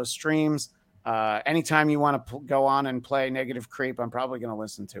those streams. Anytime you want to go on and play Negative Creep, I'm probably going to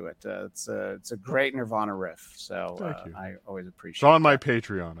listen to it. It's a great Nirvana riff, so I always appreciate it. It's on my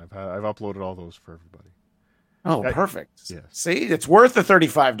Patreon. I've uploaded all those for everybody. Oh, perfect. Yes. See, it's worth the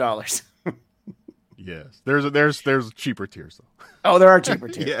 $35. Yes. There's cheaper tiers though. Oh, there are cheaper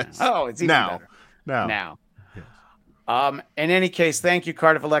tiers. Yes. Oh, it's even better. Now. Yes. In any case, thank you,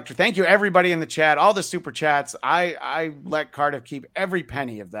 Cardiff Electric. Thank you, everybody in the chat, all the super chats. I let Cardiff keep every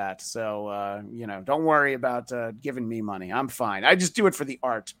penny of that. So, don't worry about giving me money. I'm fine. I just do it for the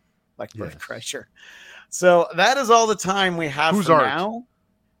art, like Bert Kreischer. So that is all the time we have for now.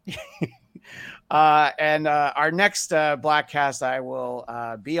 And our next Bladtcast, I will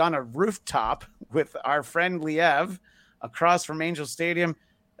be on a rooftop with our friend Liev across from Angel Stadium,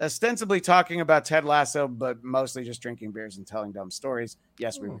 ostensibly talking about Ted Lasso, but mostly just drinking beers and telling dumb stories.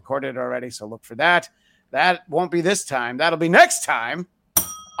 Yes, we recorded it already, so look for that. That won't be this time. That'll be next time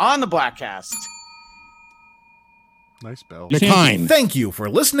on the Bladtcast. Nice bell. Thank you for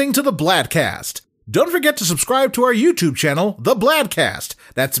listening to the Bladtcast. Don't forget to subscribe to our YouTube channel, The Bladtcast.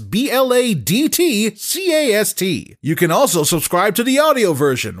 That's BLADTCAST. You can also subscribe to the audio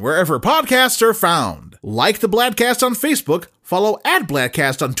version wherever podcasts are found. Like The Bladtcast on Facebook, follow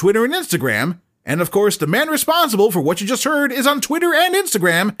 @Bladtcast on Twitter and Instagram, and of course, the man responsible for what you just heard is on Twitter and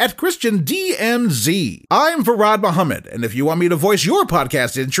Instagram @ChristianDMZ. I'm Farad Muhammad, and if you want me to voice your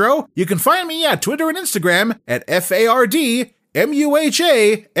podcast intro, you can find me at Twitter and Instagram @FARDMUHAMMAD.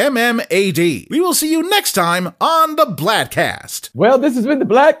 We will see you next time on the Bladtcast. Well, this has been the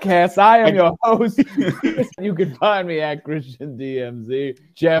Bladtcast. I am your host. You can find me at ChristianDMZ.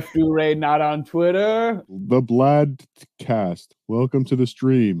 Jeff Duray, not on Twitter. The Bladtcast. Welcome to the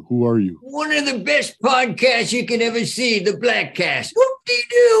stream. Who are you? One of the best podcasts you can ever see, the Bladtcast.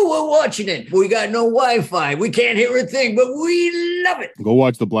 Whoop-de-doo, we're watching it. We got no Wi-Fi. We can't hear a thing, but we love it. Go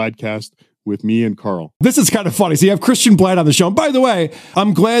watch the Bladtcast with me and Carl. This is kind of funny. So you have Christian Blatt on the show. And by the way,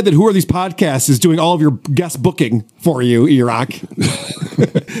 I'm glad that Who Are These Podcasts is doing all of your guest booking for you, E-Rock.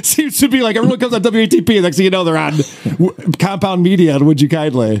 Seems to be like everyone comes on WATP and next thing you know, they're on Compound Media and Would You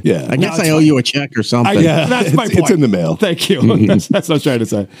Kindly. Yeah. I guess I owe you a check or something. That's my point. It's in the mail. Thank you. That's what I was trying to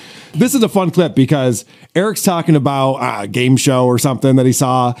say. This is a fun clip because Eric's talking about a game show or something that he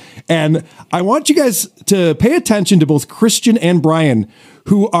saw. And I want you guys to pay attention to both Christian and Brian,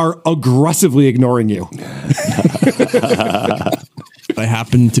 who are aggressively ignoring you. I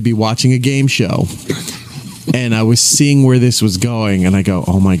happened to be watching a game show and I was seeing where this was going and I go,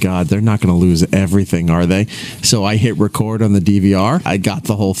 oh my God, they're not going to lose everything, are they? So I hit record on the DVR. I got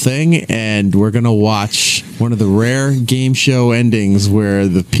the whole thing and we're going to watch one of the rare game show endings where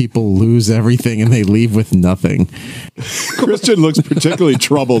the people lose everything and they leave with nothing. Christian looks particularly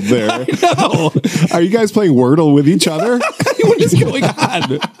troubled there. Are you guys playing Wordle with each other? What is going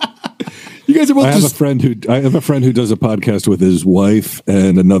on? You guys are both I have a friend who does a podcast with his wife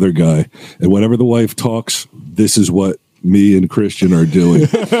and another guy. And whenever the wife talks, this is what me and Christian are doing.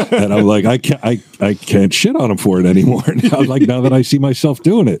 And I'm like, I can't shit on him for it anymore. And I'm like, now that I see myself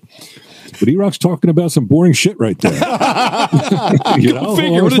doing it. But E-Rock's talking about some boring shit right there. You know,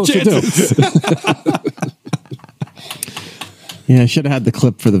 figure, what are the chances? Yeah, I should have had the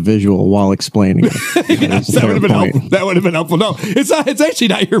clip for the visual while explaining it. That would have been helpful. That would have been helpful. No, it's actually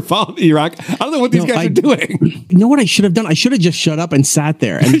not your fault, E-Rock. I don't know what these guys are doing. You know what I should have done? I should have just shut up and sat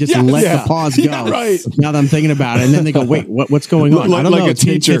there and just let the pause go. Yeah, right. Now that I'm thinking about it. And then they go, wait, what's going on? I don't know. It's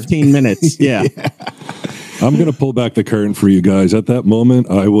been 15 minutes. Yeah. I'm going to pull back the curtain for you guys. At that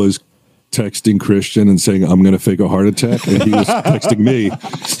moment, I was texting Christian and saying, I'm going to fake a heart attack. And he was texting me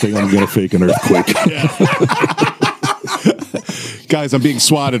saying, I'm going to fake an earthquake. Guys, I'm being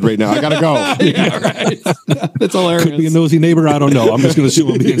swatted right now. I gotta go. Yeah, right. That's hilarious. Could be a nosy neighbor. I don't know. I'm just going to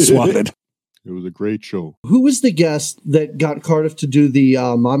assume I'm being swatted. It was a great show. Who was the guest that got Cardiff to do the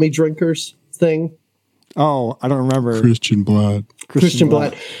mommy drinkers thing? Oh, I don't remember. Christian Blatt. Christian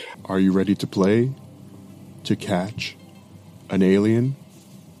Blatt. Are you ready to play? To catch an alien?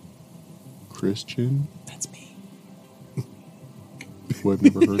 Christian? That's me. Who I've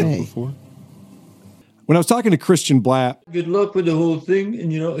never heard of before. When I was talking to Christian Blatt, good luck with the whole thing,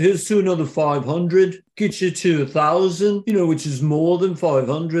 and here's to another 500. Get you to 1,000, which is more than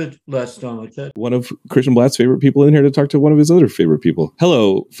 500 last time I checked. One of Christian Blatt's favorite people in here to talk to one of his other favorite people.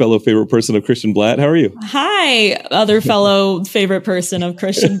 Hello, fellow favorite person of Christian Blatt. How are you? Hi, other fellow favorite person of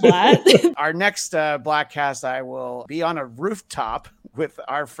Christian Blatt. Our next Bladtcast, I will be on a rooftop with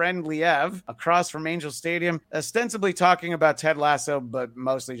our friend Liev across from Angel Stadium, ostensibly talking about Ted Lasso, but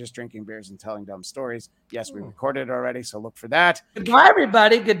mostly just drinking beers and telling dumb stories. Yes, we recorded it already, so look for that. Goodbye,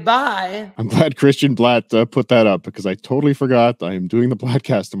 everybody. Goodbye. I'm glad Christian Blatt put that up because I totally forgot. I am doing the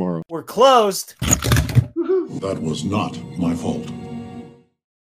Bladtcast tomorrow. We're closed. That was not my fault.